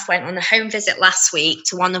staff went on a home visit last week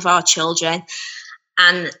to one of our children,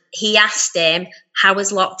 and he asked him, how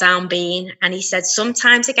has lockdown been? And he said,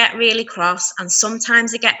 sometimes I get really cross and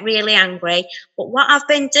sometimes I get really angry. But what I've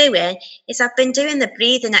been doing is I've been doing the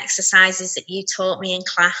breathing exercises that you taught me in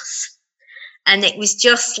class. And it was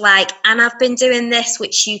just like, and I've been doing this,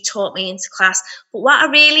 which you taught me into class. But what I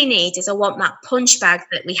really need is I want that punch bag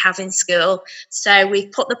that we have in school. So we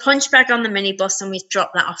put the punch bag on the minibus and we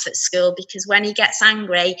drop that off at school, because when he gets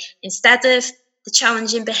angry, instead of the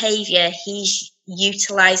challenging behaviour, he's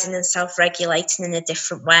utilising and self-regulating in a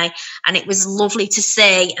different way. And it was lovely to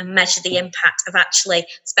see and measure the impact of actually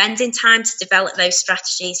spending time to develop those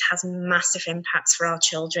strategies has massive impacts for our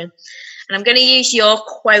children. And I'm going to use your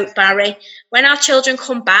quote, Barry. When our children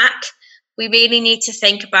come back, we really need to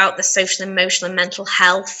think about the social, emotional and mental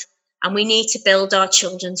health, and we need to build our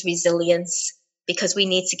children's resilience, because we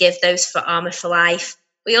need to give those for Armour for Life.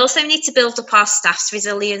 We also need to build up our staff's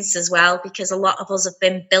resilience as well, because a lot of us have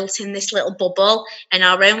been built in this little bubble in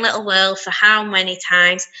our own little world for how many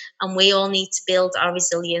times, and we all need to build our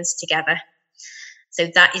resilience together. So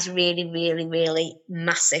that is really, really, really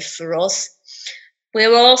massive for us.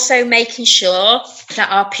 We're also making sure that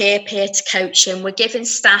our peer-to-peer coaching, we're giving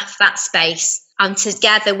staff that space, and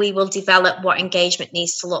together we will develop what engagement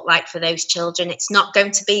needs to look like for those children. It's not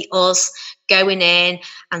going to be us going in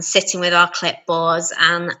and sitting with our clipboards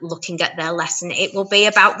and looking at their lesson. It will be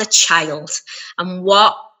about the child and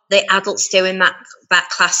what the adults do in that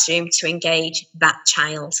classroom to engage that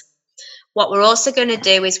child. What we're also going to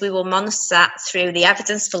do is we will monitor that through the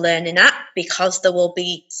Evidence for Learning app, because there will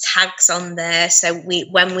be tags on there. So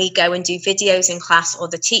when we go and do videos in class, or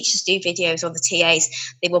the teachers do videos, or the TAs,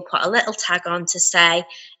 they will put a little tag on to say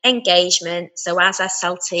engagement. So as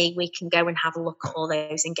SLT, we can go and have a look at all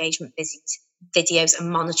those engagement videos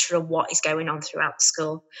and monitor what is going on throughout the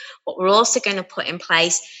school. What we're also going to put in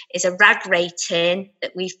place is a RAG rating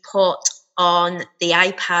that we've put on the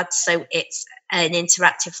iPad. So it's an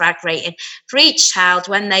interactive RAG rating for each child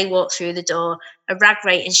when they walk through the door, a RAG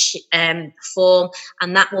rating form,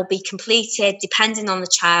 and that will be completed depending on the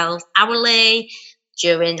child hourly,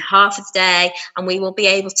 during half of the day, and we will be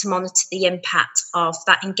able to monitor the impact of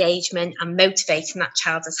that engagement and motivating that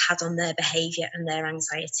child has had on their behaviour and their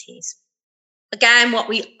anxieties. Again,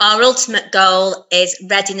 our ultimate goal is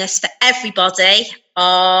readiness for everybody,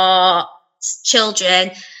 our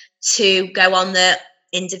children, to go on the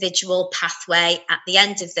individual pathway at the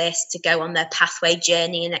end of this, to go on their pathway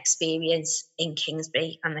journey and experience in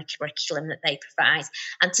Kingsbury and the curriculum that they provide.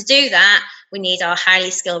 And to do that, we need our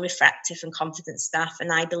highly skilled, reflective and confident staff.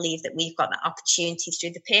 And I believe that we've got that opportunity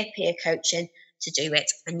through the peer-to-peer coaching to do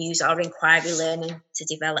it and use our inquiry learning to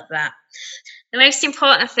develop that. The most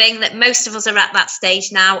important thing that most of us are at that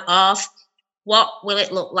stage now of, what will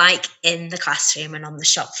it look like in the classroom and on the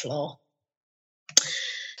shop floor?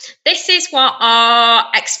 This is what our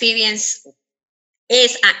experience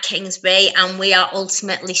is at Kingsbury, and we are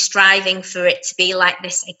ultimately striving for it to be like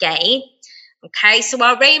this again. Okay, so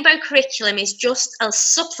our Rainbow curriculum is just a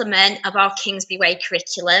supplement of our Kingsbury Way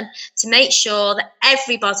curriculum to make sure that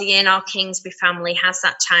everybody in our Kingsbury family has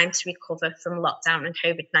that time to recover from lockdown and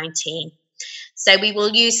COVID-19. So we will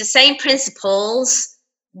use the same principles,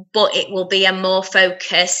 but it will be a more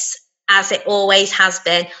focus, as it always has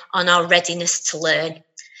been, on our readiness to learn.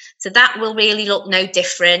 So that will really look no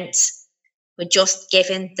different. We're just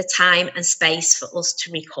given the time and space for us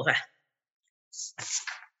to recover.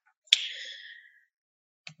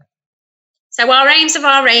 So our aims of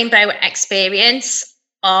our Rainbow experience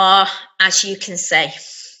are, as you can see,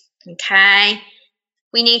 okay?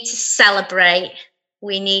 We need to celebrate.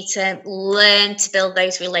 We need to learn to build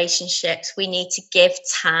those relationships. We need to give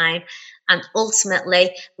time. And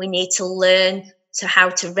ultimately, we need to learn how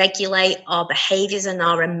to regulate our behaviours and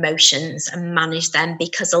our emotions and manage them,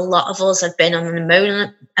 because a lot of us have been on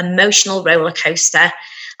an emotional roller coaster,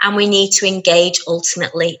 and we need to engage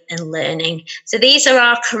ultimately in learning. So these are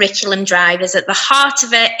our curriculum drivers. At the heart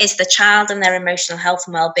of it is the child and their emotional health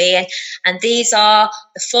and well-being, and these are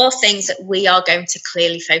the 4 things that we are going to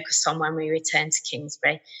clearly focus on when we return to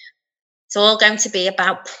Kingsbury. It's all going to be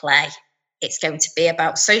about play. It's going to be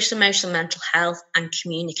about social, emotional, mental health and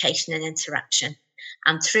communication and interaction.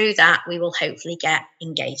 And through that, we will hopefully get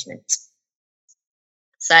engagement.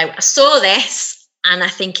 So I saw this, and I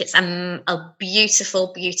think it's a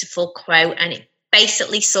beautiful, beautiful quote. And it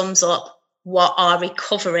basically sums up what our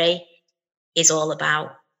recovery is all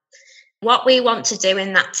about. What we want to do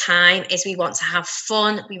in that time is we want to have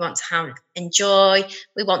fun, we want to enjoy,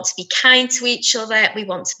 we want to be kind to each other, we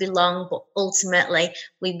want to belong, but ultimately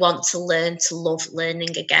we want to learn to love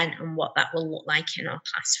learning again, and what that will look like in our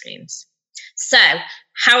classrooms. So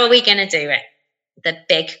how are we going to do it? The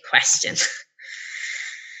big question.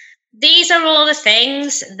 These are all the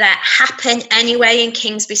things that happen anyway in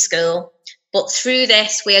Kingsbury School, but through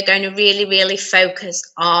this we are going to really, really focus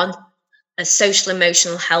on social,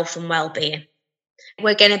 emotional health and well-being.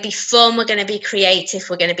 We're going to be fun, we're going to be creative,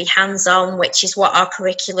 we're going to be hands-on, which is what our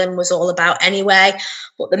curriculum was all about anyway.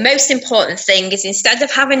 But the most important thing is, instead of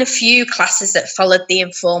having a few classes that followed the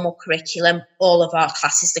informal curriculum, all of our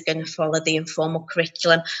classes are going to follow the informal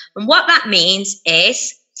curriculum. And what that means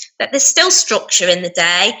is that there's still structure in the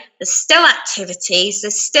day, there's still activities,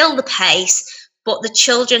 there's still the pace, but the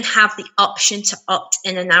children have the option to opt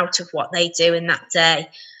in and out of what they do in that day,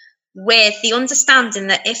 with the understanding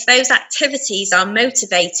that if those activities are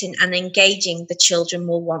motivating and engaging, the children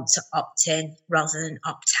will want to opt in rather than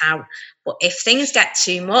opt out. But if things get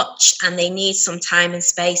too much and they need some time and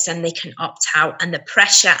space, then they can opt out, and the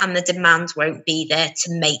pressure and the demand won't be there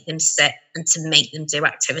to make them sit and to make them do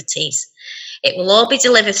activities. It will all be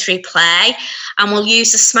delivered through play, and we'll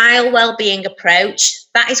use the Smile Wellbeing approach.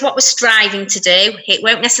 That is what we're striving to do. It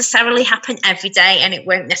won't necessarily happen every day, and it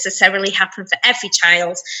won't necessarily happen for every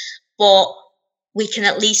child, but we can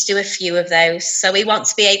at least do a few of those. So we want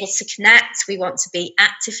to be able to connect, we want to be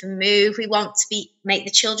active and move, we want to make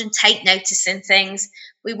the children take notice in things,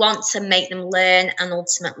 we want to make them learn, and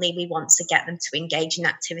ultimately we want to get them to engage in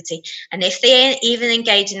activity. And if they even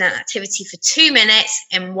engage in that activity for 2 minutes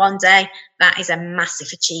in one day, that is a massive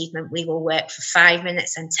achievement. We will work for 5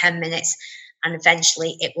 minutes and 10 minutes, and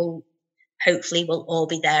eventually it will, hopefully we'll all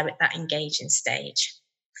be there at that engaging stage.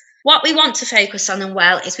 What we want to focus on, and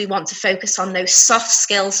well, is we want to focus on those soft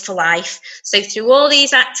skills for life. So through all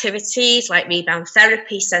these activities like rebound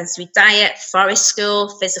therapy, sensory diet, forest school,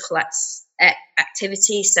 physical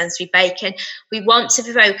activities, sensory baking, we want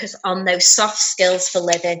to focus on those soft skills for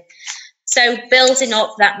living. So building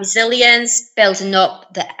up that resilience, building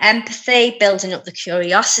up the empathy, building up the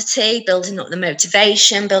curiosity, building up the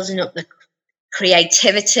motivation, building up the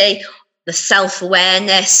creativity, the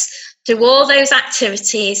self-awareness. Through all those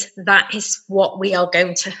activities, that is what we are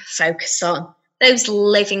going to focus on. Those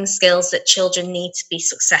living skills that children need to be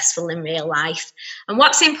successful in real life. And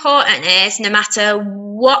what's important is, no matter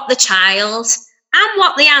what the child and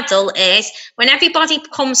what the adult is, when everybody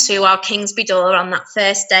comes through our Kingsbury door on that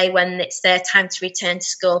first day when it's their time to return to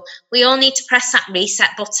school, we all need to press that reset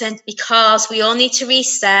button, because we all need to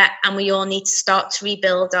reset and we all need to start to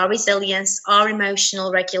rebuild our resilience, our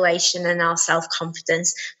emotional regulation and our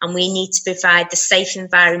self-confidence. And we need to provide the safe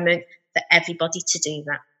environment for everybody to do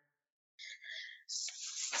that.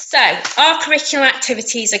 So our curriculum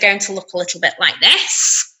activities are going to look a little bit like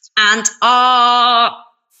this. And our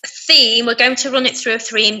theme, we're going to run it through a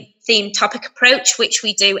theme topic approach, which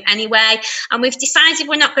we do anyway, and we've decided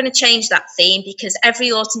we're not going to change that theme, because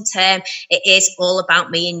every autumn term it is all about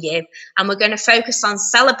me and you, and we're going to focus on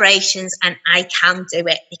celebrations and I can do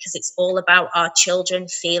it, because it's all about our children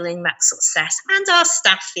feeling that success and our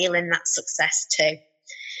staff feeling that success too.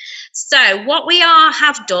 So what we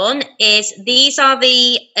have done is, these are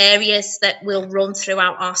the areas that we'll run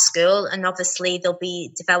throughout our school, and obviously they'll be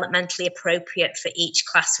developmentally appropriate for each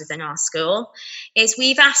class within our school. Is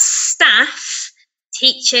we've asked staff,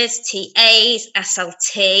 teachers, TAs,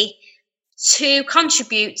 SLT to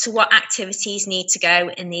contribute to what activities need to go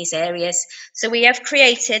in these areas. So we have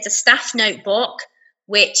created a staff notebook,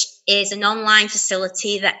 which is an online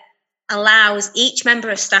facility that allows each member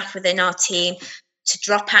of staff within our team to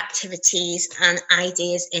drop activities and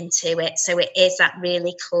ideas into it. So it is that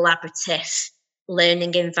really collaborative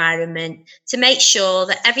learning environment to make sure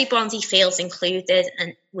that everybody feels included,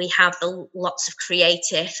 and we have lots of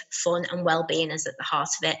creative fun and well-being as at the heart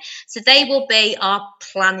of it. So they will be our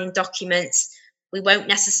planning documents. We won't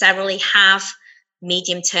necessarily have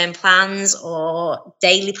medium-term plans or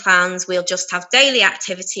daily plans. We'll just have daily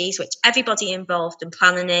activities which everybody involved in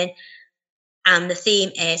planning in, and the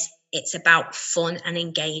theme is, it's about fun and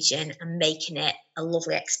engaging and making it a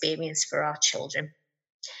lovely experience for our children.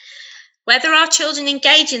 Whether our children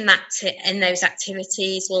engage in those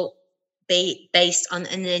activities will be based on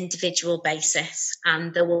an individual basis,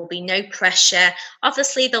 and there will be no pressure.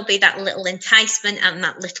 Obviously, there'll be that little enticement and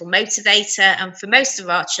that little motivator, and for most of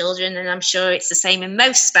our children, and I'm sure it's the same in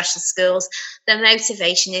most special schools, the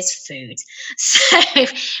motivation is food. So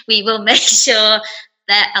we will make sure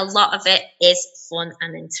that a lot of it is fun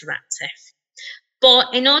and interactive.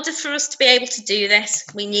 But in order for us to be able to do this,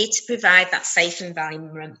 we need to provide that safe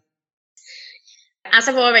environment. As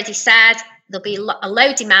I've already said, there'll be a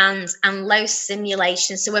low demands and low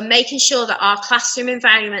stimulation. So we're making sure that our classroom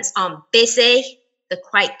environments aren't busy, they're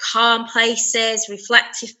quite calm places,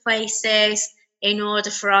 reflective places, in order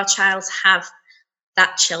for our child to have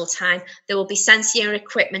that chill time. There will be sensory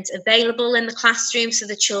equipment available in the classroom, so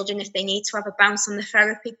the children, if they need to have a bounce on the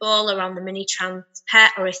therapy ball or on the mini trans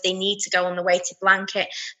pet, or if they need to go on the weighted blanket,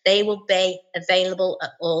 they will be available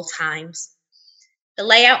at all times. The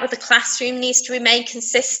layout of the classroom needs to remain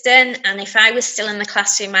consistent, and if I was still in the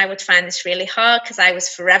classroom, I would find this really hard, because I was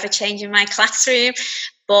forever changing my classroom,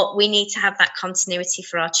 but we need to have that continuity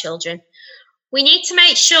for our children. We need to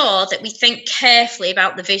make sure that we think carefully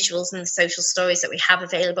about the visuals and the social stories that we have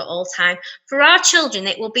available at all time. For our children,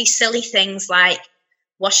 it will be silly things like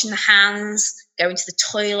washing the hands, going to the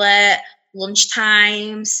toilet, lunch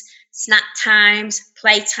times, snack times,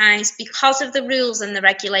 play times. Because of the rules and the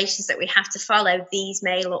regulations that we have to follow, these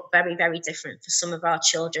may look very, very different for some of our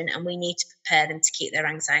children, and we need to prepare them to keep their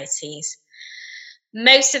anxieties.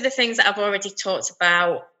 Most of the things that I've already talked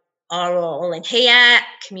about are all in here.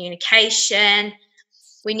 Communication.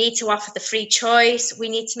 We need to offer the free choice. We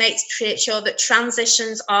need to make sure that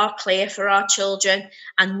transitions are clear for our children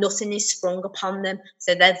and nothing is sprung upon them.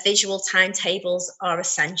 So their visual timetables are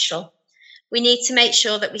essential. We need to make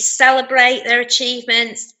sure that we celebrate their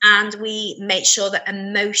achievements, and we make sure that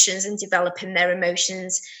emotions and developing their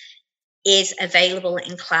emotions is available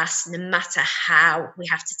in class, no matter how we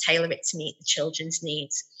have to tailor it to meet the children's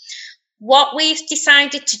needs. What we've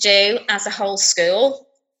decided to do as a whole school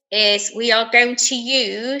is we are going to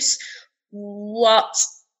use what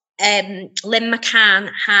Lynn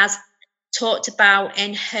McCann has talked about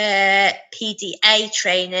in her PDA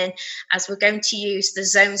training, as we're going to use the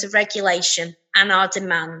zones of regulation and our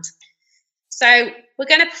demand. So we're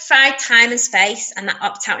going to provide time and space and that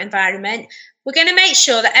opt-out environment. We're going to make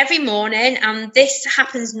sure that every morning, and this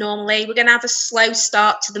happens normally, we're going to have a slow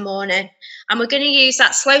start to the morning, and we're going to use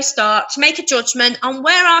that slow start to make a judgment on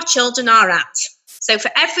where our children are at. So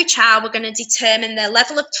for every child, we're going to determine their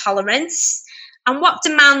level of tolerance and what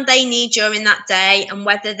demand they need during that day, and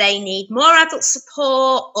whether they need more adult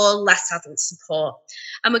support or less adult support.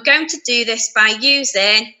 And we're going to do this by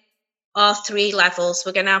using our 3 levels.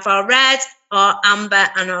 We're going to have our red, our amber,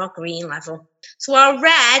 and our green level. So our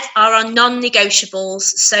red are our non-negotiables.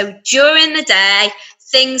 So during the day,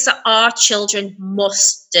 things that our children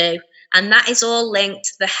must do. And that is all linked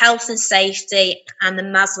to the health and safety and the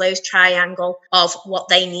Maslow's triangle of what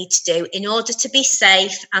they need to do in order to be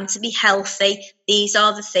safe and to be healthy. These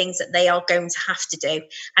are the things that they are going to have to do.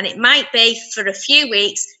 And it might be for a few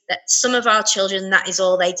weeks that some of our children, that is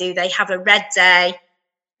all they do. They have a red day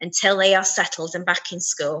until they are settled and back in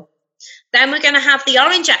school. Then we're going to have the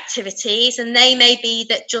orange activities, and they may be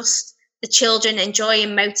that just the children enjoy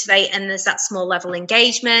and motivate, and there's that small level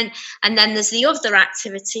engagement. And then there's the other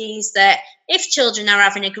activities that if children are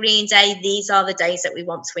having a green day, these are the days that we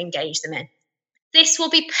want to engage them in. This will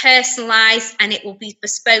be personalised and it will be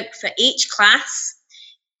bespoke for each class.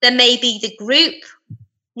 There may be the group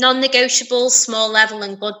non-negotiables, small level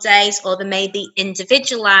and good days, or there may be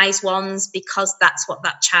individualised ones because that's what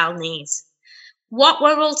that child needs. What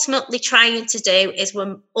we're ultimately trying to do is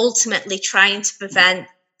we're ultimately trying to prevent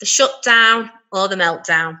the shutdown or the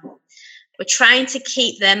meltdown. We're trying to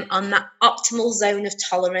keep them on that optimal zone of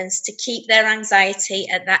tolerance, to keep their anxiety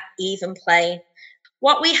at that even plane.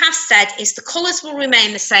 What we have said is the colours will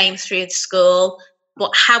remain the same through the school,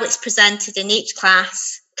 but how it's presented in each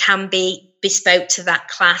class can be bespoke to that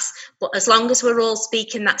class. But as long as we're all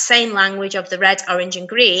speaking that same language of the red, orange and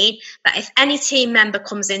green, that if any team member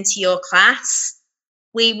comes into your class,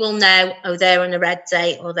 we will know, oh, they're on a red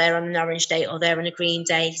day, or they're on an orange day, or they're on a green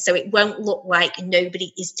day. So it won't look like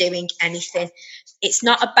nobody is doing anything. It's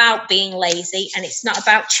not about being lazy, and it's not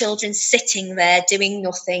about children sitting there doing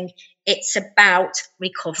nothing. It's about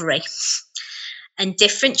recovery. And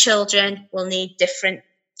different children will need different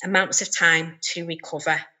amounts of time to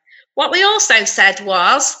recover. What we also said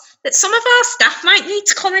was that some of our staff might need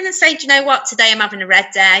to come in and say, do you know what, today I'm having a red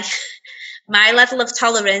day. My level of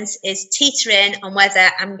tolerance is teetering on whether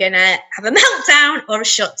I'm going to have a meltdown or a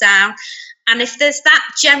shutdown. And if there's that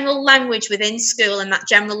general language within school and that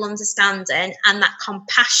general understanding and that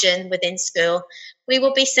compassion within school, we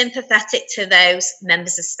will be sympathetic to those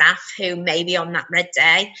members of staff who may be on that red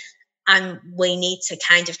day, and we need to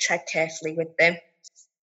kind of tread carefully with them.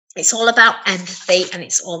 It's all about empathy and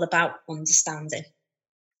it's all about understanding.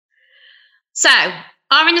 So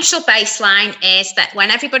our initial baseline is that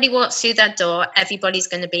when everybody walks through that door, everybody's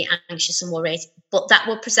going to be anxious and worried, but that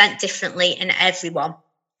will present differently in everyone.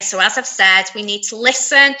 So as I've said, we need to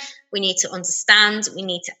listen, we need to understand, we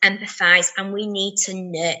need to empathise, and we need to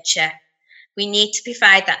nurture. We need to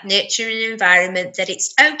provide that nurturing environment that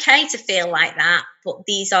it's okay to feel like that, but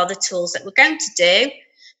these are the tools that we're going to do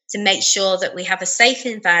to make sure that we have a safe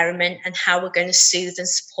environment and how we're going to soothe and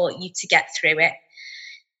support you to get through it.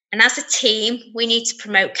 And as a team, we need to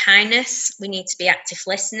promote kindness. We need to be active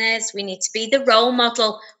listeners. We need to be the role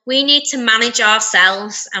model. We need to manage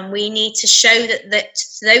ourselves, and we need to show that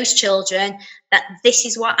to those children that this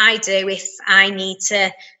is what I do if I need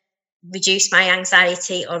to reduce my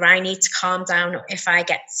anxiety, or I need to calm down, or if I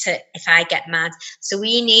get mad. So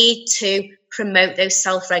we need to promote those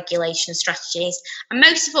self-regulation strategies. And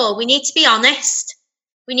most of all, we need to be honest.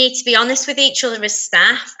 We need to be honest with each other as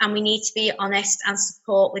staff, and we need to be honest and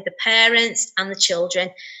support with the parents and the children,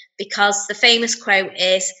 because the famous quote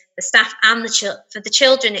is the staff and for the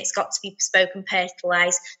children, it's got to be bespoke and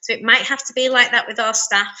personalised. So it might have to be like that with our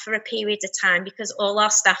staff for a period of time, because all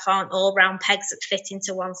our staff aren't all round pegs that fit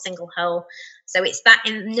into one single hole. So it's that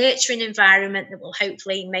nurturing environment that will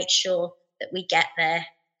hopefully make sure that we get there.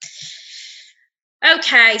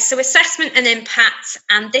 Okay, so assessment and impact,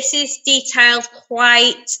 and this is detailed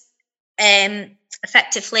quite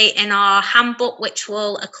effectively in our handbook, which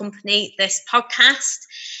will accompany this podcast.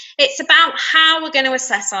 It's about how we're going to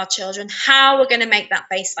assess our children, how we're going to make that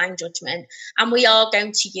baseline judgment. And we are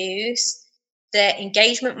going to use the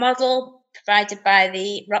engagement model provided by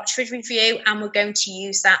the Rochford Review, and we're going to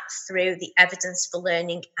use that through the Evidence for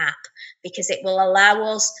Learning app, because it will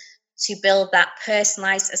allow us to build that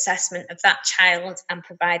personalised assessment of that child and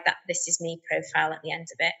provide that "this is me" profile at the end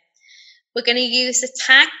of it. We're going to use the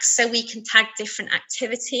tags, so we can tag different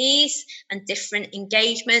activities and different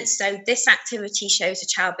engagements. So this activity shows a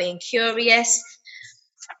child being curious.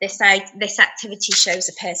 This activity shows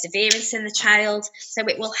a perseverance in the child. So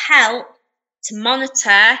it will help to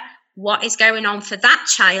monitor what is going on for that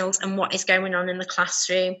child and what is going on in the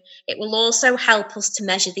classroom. It will also help us to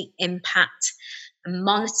measure the impact and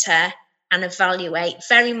monitor and evaluate,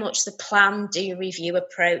 very much the plan, do, review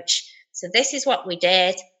approach. So this is what we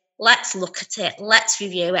did. Let's look at it. Let's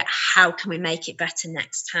review it. How can we make it better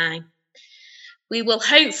next time? We will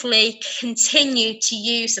hopefully continue to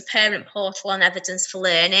use the parent portal on Evidence for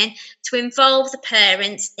Learning to involve the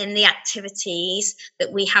parents in the activities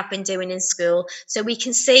that we have been doing in school. So we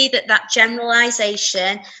can see that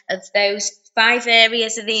generalisation of those 5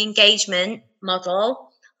 areas of the engagement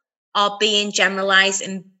model are being generalised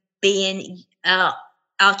and being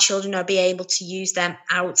our children are being able to use them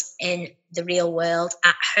out in the real world,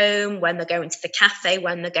 at home, when they're going to the cafe,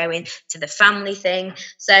 when they're going to the family thing.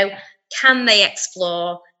 So can they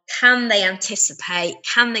explore? Can they anticipate?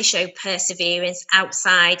 Can they show perseverance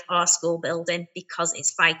outside our school building? Because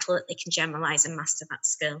it's vital that they can generalise and master that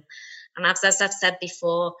skill. And as I've said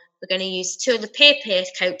before, we're going to use the tool of peer-to-peer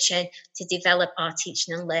coaching to develop our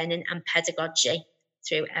teaching and learning and pedagogy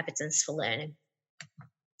through Evidence for Learning.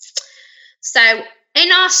 So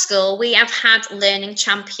in our school, we have had learning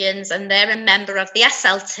champions, and they're a member of the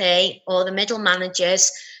SLT or the middle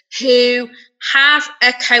managers who have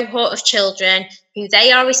a cohort of children who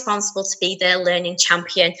they are responsible to be their learning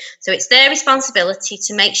champion. So it's their responsibility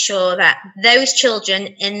to make sure that those children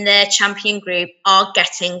in their champion group are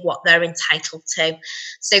getting what they're entitled to.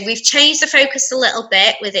 So we've changed the focus a little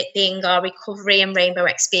bit with it being our recovery and rainbow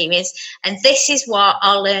experience. And this is what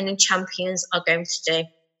our learning champions are going to do,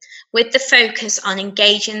 with the focus on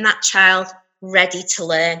engaging that child ready to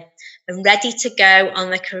learn and ready to go on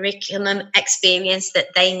the curriculum experience that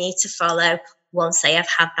they need to follow once they have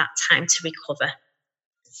had that time to recover.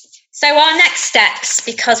 So our next steps,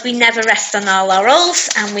 because we never rest on our laurels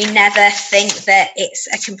and we never think that it's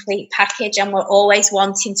a complete package, and we're always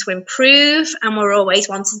wanting to improve and we're always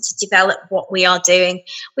wanting to develop what we are doing.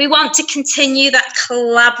 We want to continue that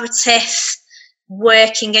collaborative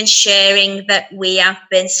working and sharing that we have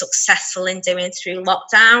been successful in doing through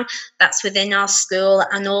lockdown. That's within our school,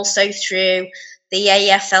 and also through the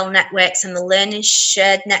AEFL networks and the Learning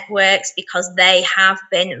Shared networks, because they have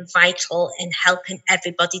been vital in helping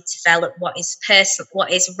everybody develop what is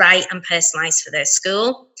right and personalised for their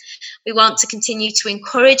school. We want to continue to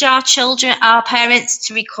encourage our parents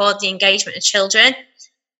to record the engagement of children.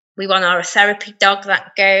 We want our therapy dog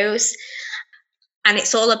that goes. And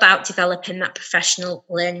it's all about developing that professional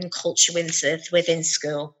learning culture within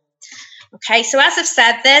school. Okay, so as I've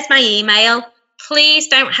said, there's my email. Please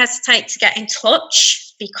don't hesitate to get in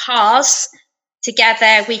touch, because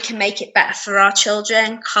together we can make it better for our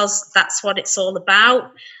children, because that's what it's all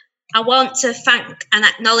about. I want to thank and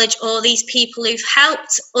acknowledge all these people who've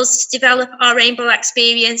helped us to develop our rainbow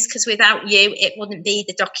experience, because without you, it wouldn't be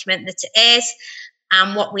the document that it is.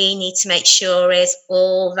 And what we need to make sure is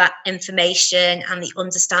all that information and the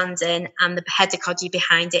understanding and the pedagogy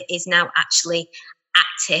behind it is now actually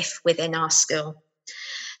active within our school.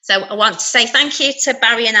 So I want to say thank you to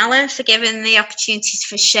Barry and Alan for giving the opportunities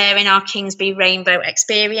for sharing our Kingsbury Rainbow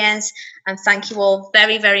experience. And thank you all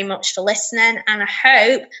very, very much for listening. And I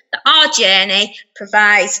hope that our journey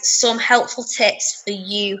provides some helpful tips for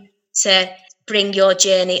you to bring your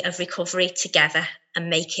journey of recovery together and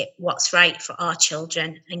make it what's right for our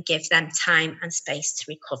children and give them time and space to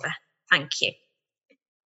recover. Thank you.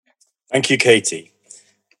 Thank you, Katie.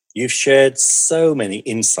 You've shared so many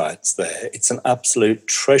insights there. It's an absolute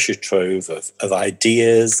treasure trove of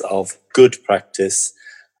ideas, of good practice,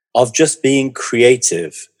 of just being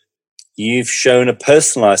creative. You've shown a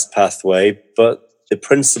personalised pathway, but the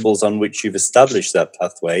principles on which you've established that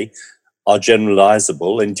pathway are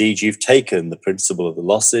generalisable. Indeed, you've taken the principle of the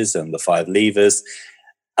losses and the 5 levers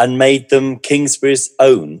and made them Kingsbury's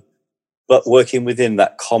own, but working within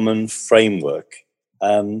that common framework.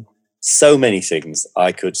 So many things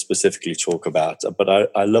I could specifically talk about, but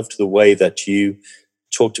I loved the way that you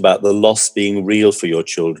talked about the loss being real for your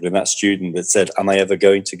children, and that student that said, am I ever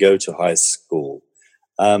going to go to high school?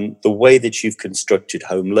 the way that you've constructed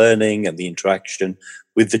home learning and the interaction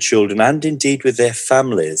with the children and indeed with their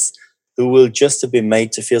families, who will just have been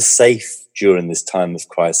made to feel safe during this time of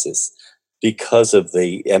crisis because of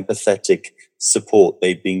the empathetic support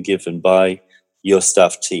they've been given by your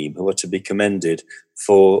staff team, who are to be commended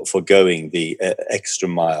for going the extra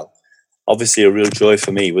mile. Obviously, a real joy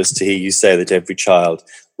for me was to hear you say that every child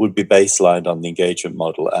would be baselined on the engagement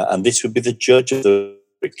model, and this would be the judge of the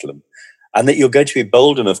curriculum, and that you're going to be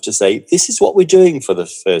bold enough to say, this is what we're doing for the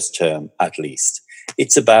first term, at least.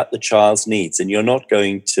 It's about the child's needs, and you're not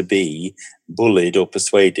going to be bullied or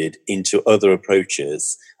persuaded into other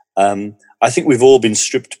approaches. I think we've all been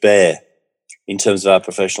stripped bare in terms of our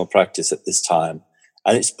professional practice at this time,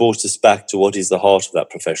 and it's brought us back to what is the heart of that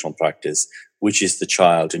professional practice, which is the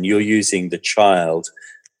child, and you're using the child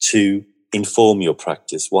to inform your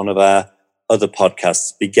practice. One of our other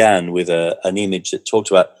podcasts began with an image that talked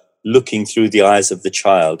about looking through the eyes of the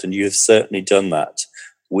child, and you have certainly done that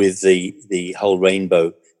with the whole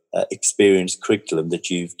Rainbow experience curriculum that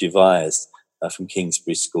you've devised from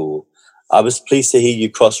Kingsbury School. I was pleased to hear you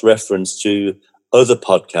cross-reference to other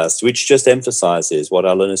podcasts, which just emphasizes what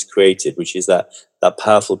Alan has created, which is that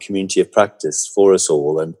powerful community of practice for us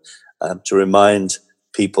all. And to remind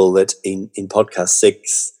people that in podcast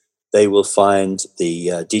 6, they will find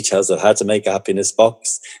the details of how to make a happiness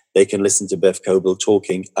box. They can listen to Bev Coble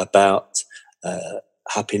talking about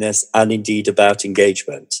happiness and indeed about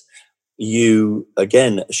engagement. You,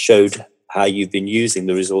 again, showed how you've been using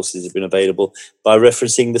the resources that have been available by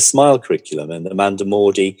referencing the SMILE curriculum. And Amanda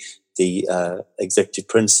Mordy, the executive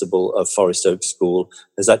principal of Forest Oak School,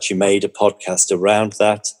 has actually made a podcast around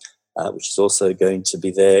that, which is also going to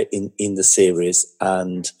be there in the series.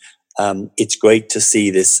 And it's great to see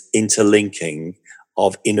this interlinking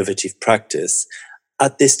of innovative practice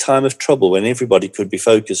at this time of trouble, when everybody could be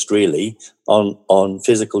focused really on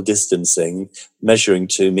physical distancing, measuring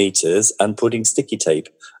 2 meters and putting sticky tape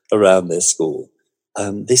around their school.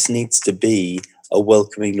 This needs to be a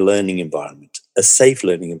welcoming learning environment, a safe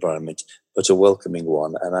learning environment, but a welcoming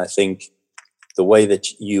one. And I think the way that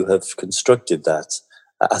you have constructed that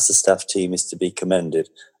as a staff team is to be commended.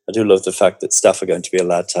 I do love the fact that staff are going to be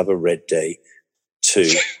allowed to have a red day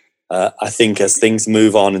too. I think as things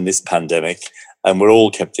move on in this pandemic and we're all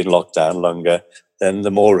kept in lockdown longer, then the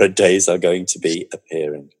more red days are going to be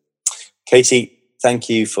appearing. Katie, thank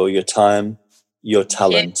you for your time, your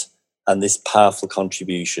talent, and this powerful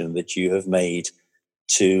contribution that you have made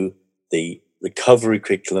to the Recovery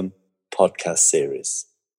Curriculum podcast series.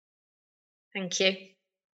 Thank you.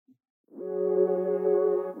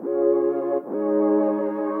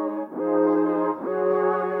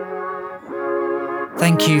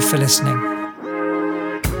 Thank you for listening.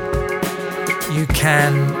 You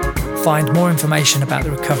can find more information about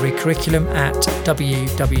the Recovery Curriculum at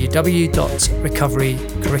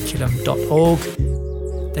www.recoverycurriculum.org.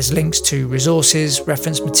 There's links to resources,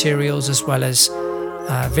 reference materials, as well as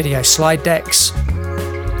video slide decks.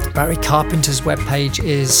 Barry Carpenter's webpage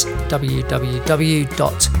is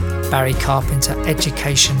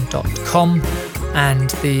www.barrycarpentereducation.com, and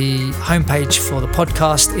the homepage for the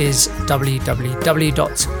podcast is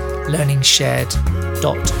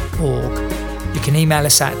www.learningshared.org. You can email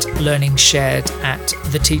us at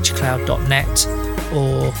learningshared@theteachercloud.net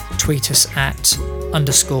or tweet us at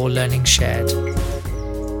 _learningshared.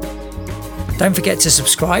 Don't forget to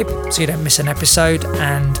subscribe so you don't miss an episode,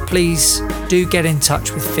 and please do get in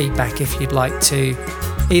touch with feedback if you'd like to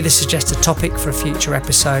either suggest a topic for a future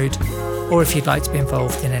episode or if you'd like to be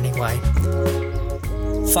involved in any way.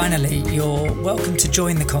 Finally, you're welcome to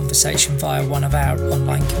join the conversation via one of our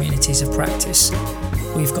online communities of practice.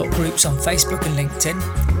 We've got groups on Facebook and LinkedIn,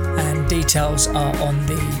 and details are on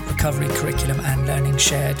the Recovery Curriculum and Learning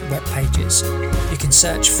Shared web pages. You can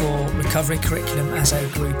search for Recovery Curriculum as a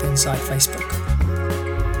group inside Facebook.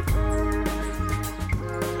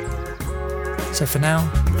 So for now,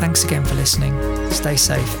 thanks again for listening. Stay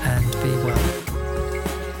safe and be well.